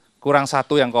 Kurang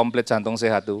satu yang komplit jantung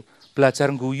sehat itu,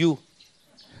 belajar guyu.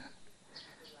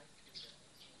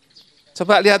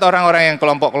 Coba lihat orang-orang yang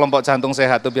kelompok-kelompok jantung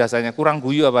sehat itu biasanya kurang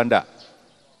guyu apa enggak?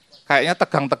 Kayaknya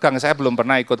tegang-tegang, saya belum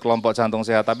pernah ikut kelompok jantung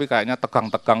sehat, tapi kayaknya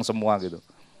tegang-tegang semua gitu.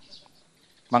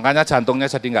 Makanya jantungnya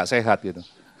jadi enggak sehat gitu.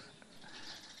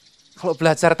 Kalau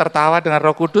belajar tertawa dengan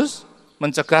Roh Kudus,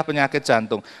 mencegah penyakit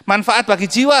jantung. Manfaat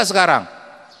bagi jiwa sekarang.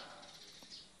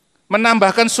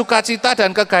 Menambahkan sukacita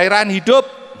dan kegairahan hidup.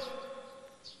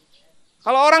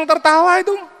 Kalau orang tertawa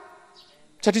itu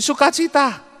jadi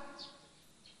sukacita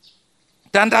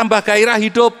dan tambah gairah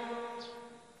hidup,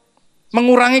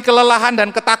 mengurangi kelelahan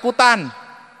dan ketakutan,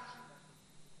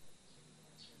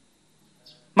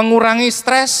 mengurangi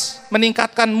stres,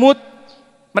 meningkatkan mood,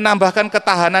 menambahkan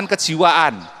ketahanan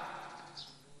kejiwaan.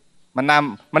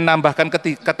 Menambahkan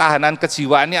ketahanan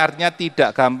kejiwaan ini artinya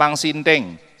tidak gampang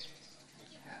sinting,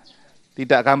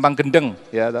 tidak gampang gendeng,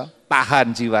 ya toh?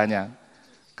 Tahan jiwanya.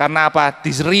 Karena apa?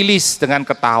 Dirilis dengan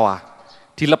ketawa,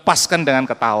 dilepaskan dengan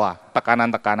ketawa,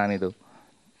 tekanan-tekanan itu.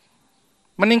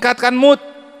 Meningkatkan mood,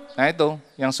 nah itu,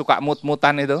 yang suka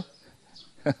mood-mutan itu.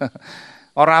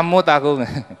 Orang mood aku,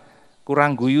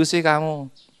 kurang guyu sih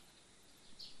kamu.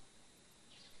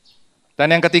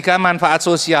 Dan yang ketiga, manfaat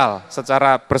sosial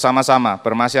secara bersama-sama,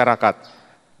 bermasyarakat.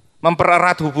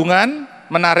 Mempererat hubungan,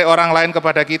 menarik orang lain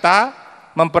kepada kita,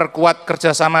 memperkuat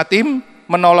kerjasama tim,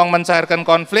 menolong mencairkan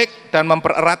konflik, dan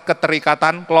mempererat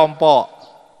keterikatan kelompok.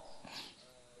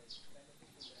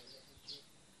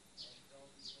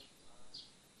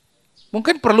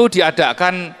 Mungkin perlu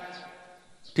diadakan,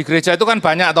 di gereja itu kan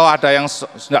banyak toh, ada yang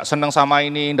nggak seneng sama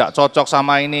ini, nggak cocok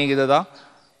sama ini gitu toh.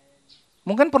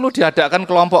 Mungkin perlu diadakan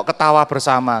kelompok ketawa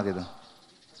bersama gitu.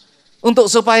 Untuk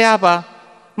supaya apa?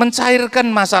 Mencairkan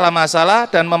masalah-masalah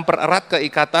dan mempererat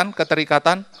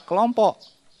keterikatan kelompok.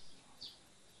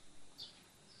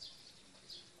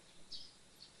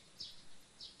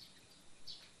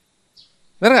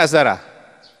 Benar nggak saudara?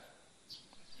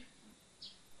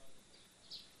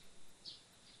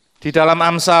 Di dalam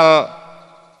Amsal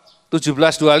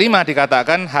 17:25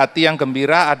 dikatakan hati yang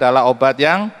gembira adalah obat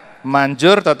yang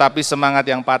manjur, tetapi semangat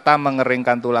yang patah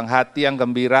mengeringkan tulang. Hati yang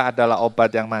gembira adalah obat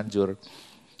yang manjur.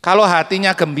 Kalau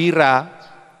hatinya gembira,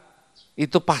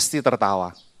 itu pasti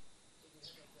tertawa.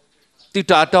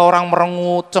 Tidak ada orang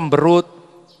merengut, cemberut,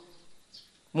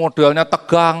 modelnya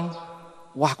tegang,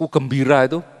 wah aku gembira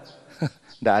itu.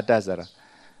 Tidak ada, saudara.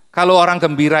 Kalau orang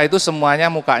gembira itu semuanya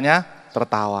mukanya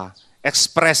tertawa,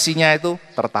 ekspresinya itu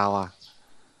tertawa.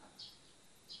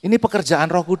 Ini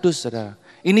pekerjaan Roh Kudus, saudara.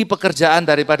 Ini pekerjaan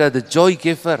daripada the joy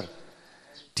giver.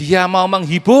 Dia mau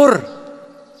menghibur.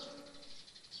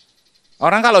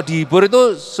 Orang kalau dihibur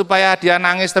itu supaya dia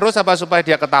nangis terus apa supaya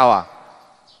dia ketawa?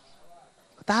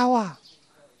 Ketawa.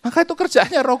 Maka itu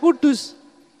kerjaannya Roh Kudus.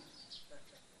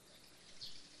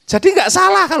 Jadi nggak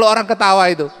salah kalau orang ketawa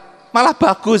itu. Malah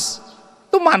bagus.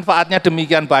 Itu manfaatnya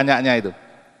demikian banyaknya itu.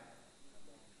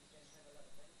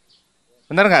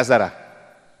 Benar nggak saudara?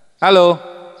 Halo?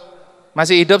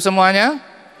 Masih hidup semuanya?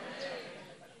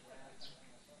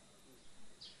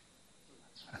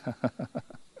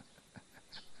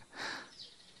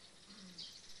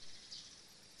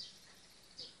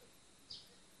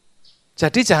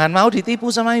 Jadi jangan mau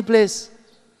ditipu sama iblis.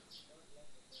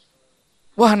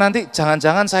 Wah nanti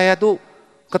jangan-jangan saya tuh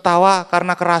ketawa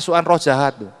karena kerasukan roh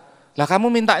jahat tuh. Lah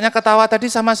kamu mintanya ketawa tadi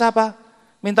sama siapa?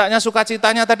 Mintanya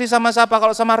sukacitanya tadi sama siapa?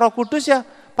 Kalau sama Roh Kudus ya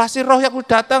pasti roh yang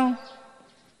datang.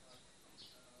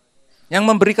 Yang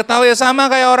memberi ketawa ya sama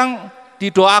kayak orang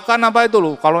didoakan apa itu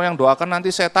loh. Kalau yang doakan nanti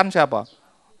setan siapa?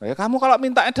 Ya kamu kalau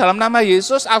mintanya dalam nama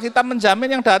Yesus, Alkitab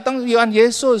menjamin yang datang Tuhan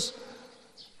Yesus.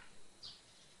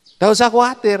 Tidak usah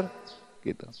khawatir,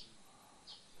 gitu.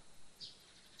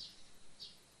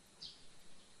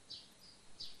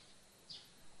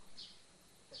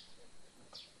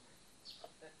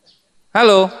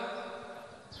 Halo.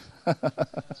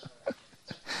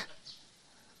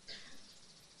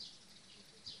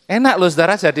 Enak loh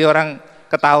saudara jadi orang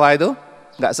ketawa itu,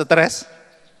 nggak stres.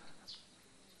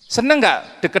 Seneng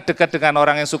nggak deket-deket dengan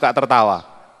orang yang suka tertawa?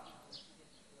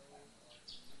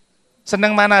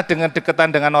 Seneng mana dengan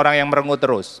deketan dengan orang yang merengut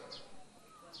terus?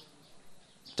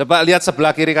 Coba lihat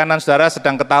sebelah kiri kanan saudara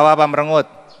sedang ketawa apa merengut?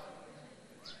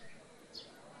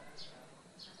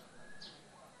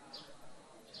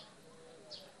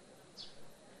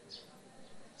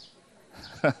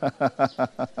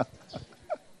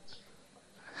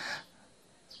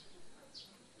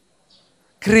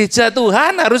 Gereja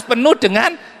Tuhan harus penuh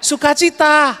dengan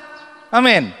sukacita.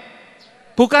 Amin.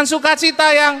 Bukan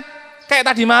sukacita yang kayak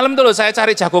tadi malam tuh loh, saya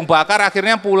cari jagung bakar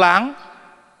akhirnya pulang.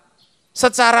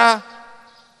 Secara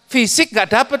fisik gak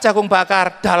dapet jagung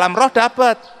bakar, dalam roh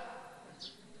dapet.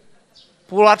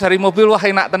 Pulang dari mobil, wah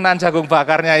enak tenan jagung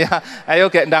bakarnya ya.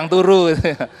 Ayo gendang turu.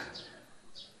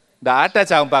 Nggak ada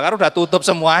jagung bakar, udah tutup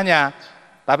semuanya.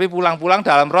 Tapi pulang-pulang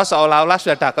dalam roh seolah-olah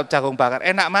sudah dapat jagung bakar.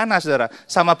 Enak mana saudara?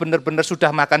 Sama benar-benar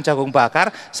sudah makan jagung bakar,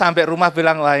 sampai rumah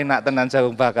bilang, wah enak tenan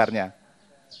jagung bakarnya.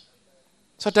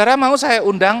 Saudara mau saya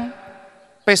undang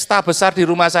pesta besar di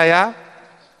rumah saya,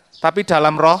 tapi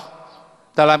dalam roh,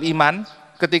 dalam iman.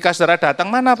 Ketika saudara datang,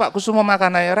 mana Pak Kusumo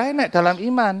makanannya? Enak dalam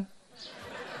iman.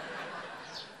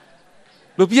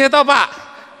 Lho piye to Pak?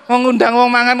 Mengundang wong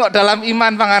mangan kok dalam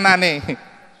iman panganane.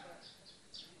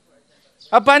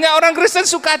 Banyak orang Kristen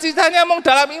sukacitanya mong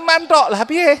dalam iman tok. Lah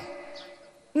piye?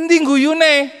 Endi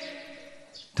guyune?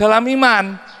 Dalam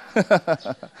iman.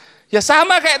 Ya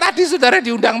sama kayak tadi saudara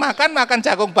diundang makan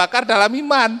jagung bakar dalam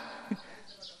iman.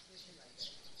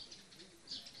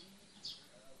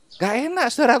 Gak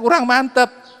enak saudara, kurang mantep.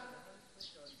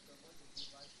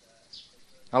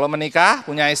 Kalau menikah,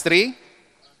 punya istri,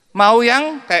 mau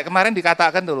yang kayak kemarin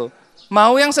dikatakan dulu,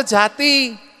 mau yang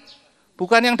sejati,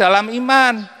 bukan yang dalam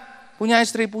iman. Punya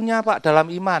istri punya Pak dalam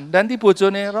iman, dan di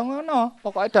bojone rongono,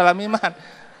 pokoknya dalam iman.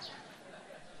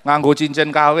 Nganggo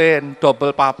cincin kawin,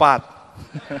 double papat.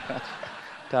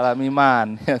 Dalam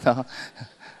iman.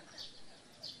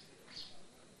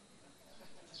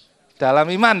 Dalam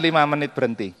iman 5 menit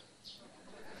berhenti.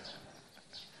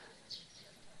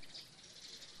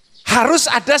 Harus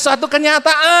ada suatu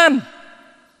kenyataan.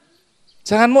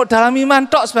 Jangan mau dalam iman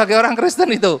tok sebagai orang Kristen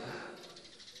itu.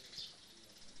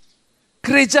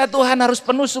 Gereja Tuhan harus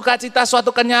penuh sukacita,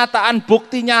 suatu kenyataan,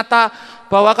 bukti nyata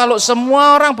bahwa kalau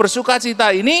semua orang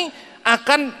bersukacita ini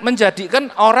akan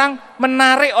menjadikan orang,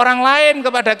 menarik orang lain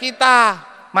kepada kita.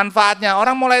 Manfaatnya,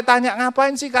 orang mulai tanya,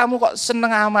 ngapain sih kamu kok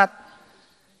seneng amat?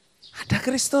 Ada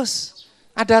Kristus,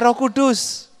 ada Roh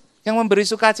Kudus yang memberi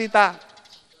sukacita.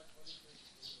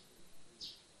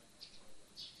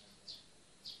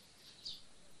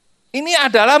 Ini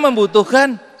adalah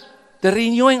membutuhkan the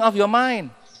renewing of your mind.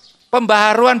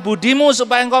 Pembaharuan budimu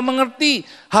supaya engkau mengerti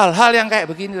hal-hal yang kayak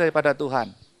begini daripada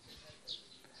Tuhan.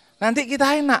 Nanti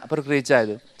kita enak bergereja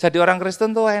itu. Jadi orang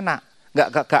Kristen tuh enak,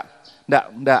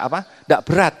 enggak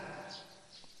berat.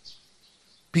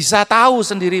 Bisa tahu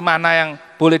sendiri mana yang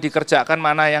boleh dikerjakan,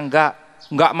 mana yang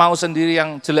enggak mau sendiri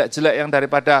yang jelek-jelek yang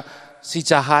daripada si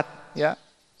jahat, ya.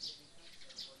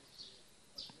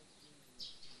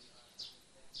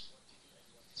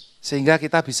 Sehingga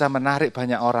kita bisa menarik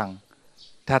banyak orang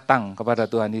datang kepada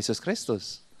Tuhan Yesus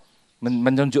Kristus.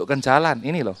 Menunjukkan jalan,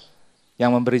 ini loh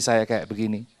yang memberi saya kayak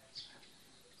begini.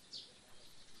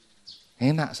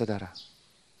 Enak saudara.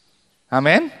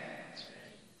 Amin.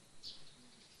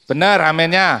 Benar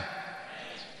aminnya.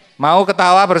 Mau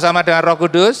ketawa bersama dengan Roh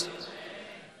Kudus?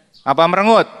 Apa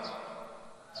merengut?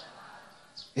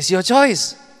 It's your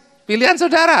choice. Pilihan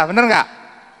saudara, benar enggak?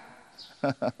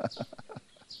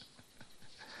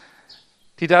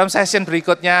 Di dalam session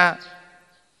berikutnya,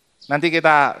 nanti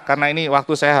kita, karena ini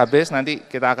waktu saya habis, nanti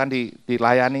kita akan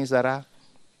dilayani saudara.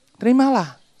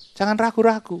 Terimalah, jangan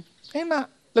ragu-ragu, enak,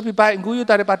 lebih baik guyu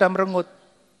daripada merengut.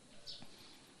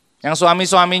 Yang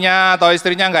suami-suaminya atau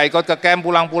istrinya nggak ikut ke camp,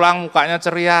 pulang-pulang mukanya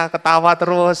ceria, ketawa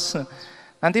terus.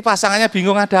 Nanti pasangannya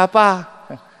bingung ada apa.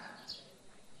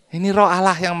 Ini Roh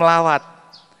Allah yang melawat.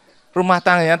 Rumah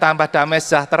tangganya tambah damai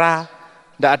sejahtera,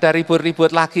 nggak ada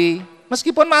ribut-ribut lagi.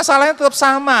 Meskipun masalahnya tetap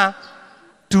sama,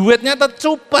 duitnya tetap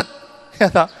cupet,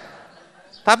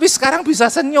 tapi sekarang bisa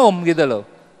senyum gitu loh,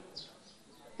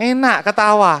 enak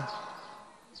ketawa,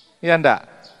 ya enggak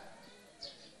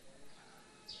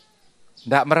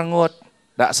merengut,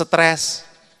 enggak stres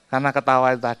karena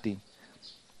ketawa itu tadi.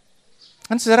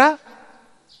 Kan saudara,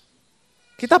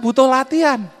 kita butuh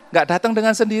latihan, enggak datang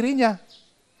dengan sendirinya,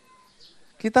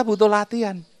 kita butuh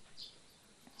latihan.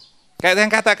 Kayak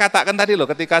yang katakan tadi loh,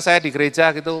 ketika saya di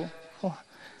gereja gitu,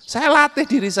 saya latih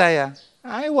diri saya.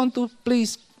 I want to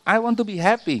please, I want to be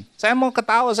happy. Saya mau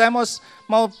ketawa, saya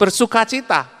mau bersuka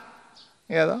cita.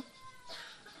 Ya,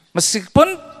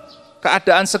 meskipun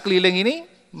keadaan sekeliling ini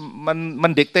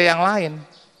mendikte yang lain.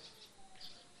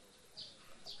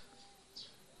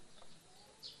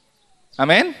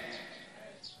 Amin.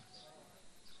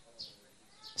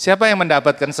 Siapa yang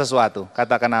mendapatkan sesuatu?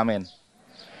 Katakan amin.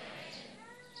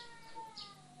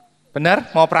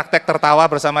 Benar? Mau praktek tertawa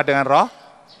bersama dengan Roh?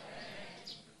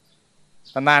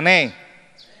 Tenang nih.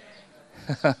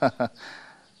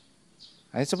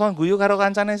 Ayo coba guyu karo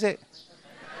kancane sih.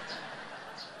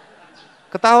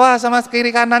 Ketawa sama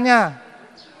kiri kanannya.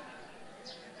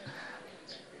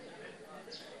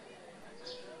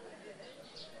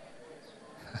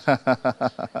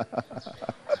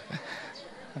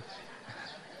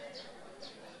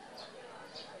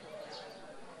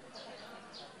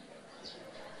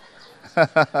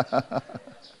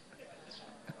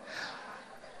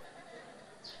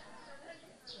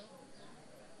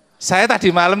 Saya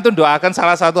tadi malam tuh doakan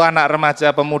salah satu anak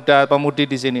remaja pemuda-pemudi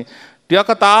di sini. Dia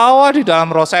ketawa di dalam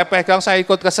Roh, saya pegang, saya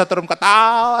ikut kesetrum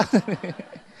ketawa.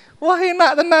 Wah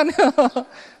enak tenan.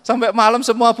 Sampai malam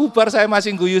semua bubar, saya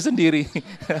masih guyu sendiri.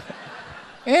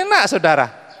 Enak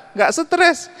saudara, nggak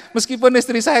stres. Meskipun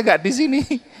istri saya nggak di sini.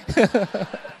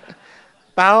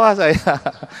 Tawa saya.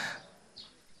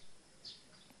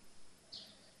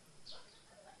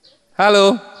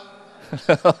 Halo.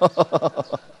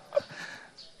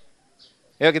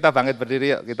 Yuk kita bangkit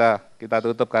berdiri, yuk kita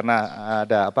tutup karena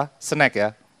ada apa? Snack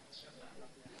ya.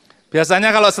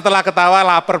 Biasanya kalau setelah ketawa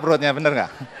lapar perutnya, bener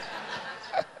nggak?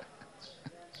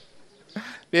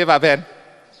 Iya Pak Ben?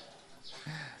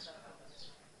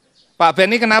 Pak Ben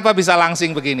ini kenapa bisa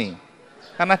langsing begini?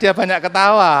 Karena dia banyak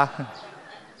ketawa.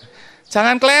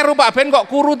 Jangan keliru Pak Ben kok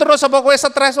kuru terus apa kowe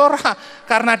stres ora?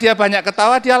 Karena dia banyak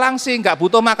ketawa dia langsing, nggak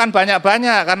butuh makan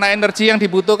banyak-banyak karena energi yang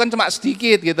dibutuhkan cuma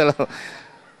sedikit gitu loh.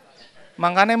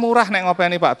 Makanya murah nek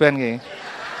ngopeni Pak Ben ki.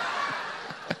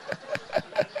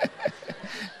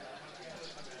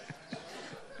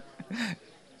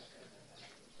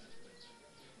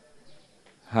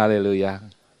 Haleluya.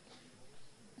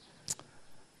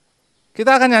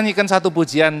 Kita akan nyanyikan satu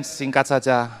pujian singkat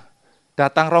saja.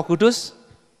 Datang Roh Kudus.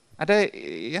 Ada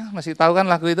ya masih tahu kan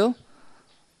lagu itu?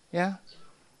 Ya.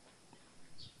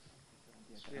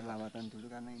 Lawatan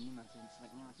dulu karena ini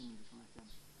snacknya masih setengah jam.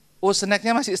 Oh,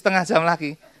 snacknya masih setengah jam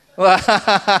lagi. Wah.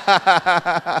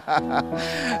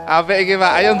 Apa iki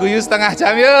Pak? Ayo guyu setengah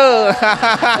jam yuk.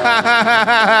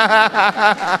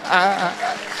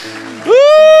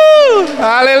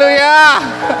 Haleluya.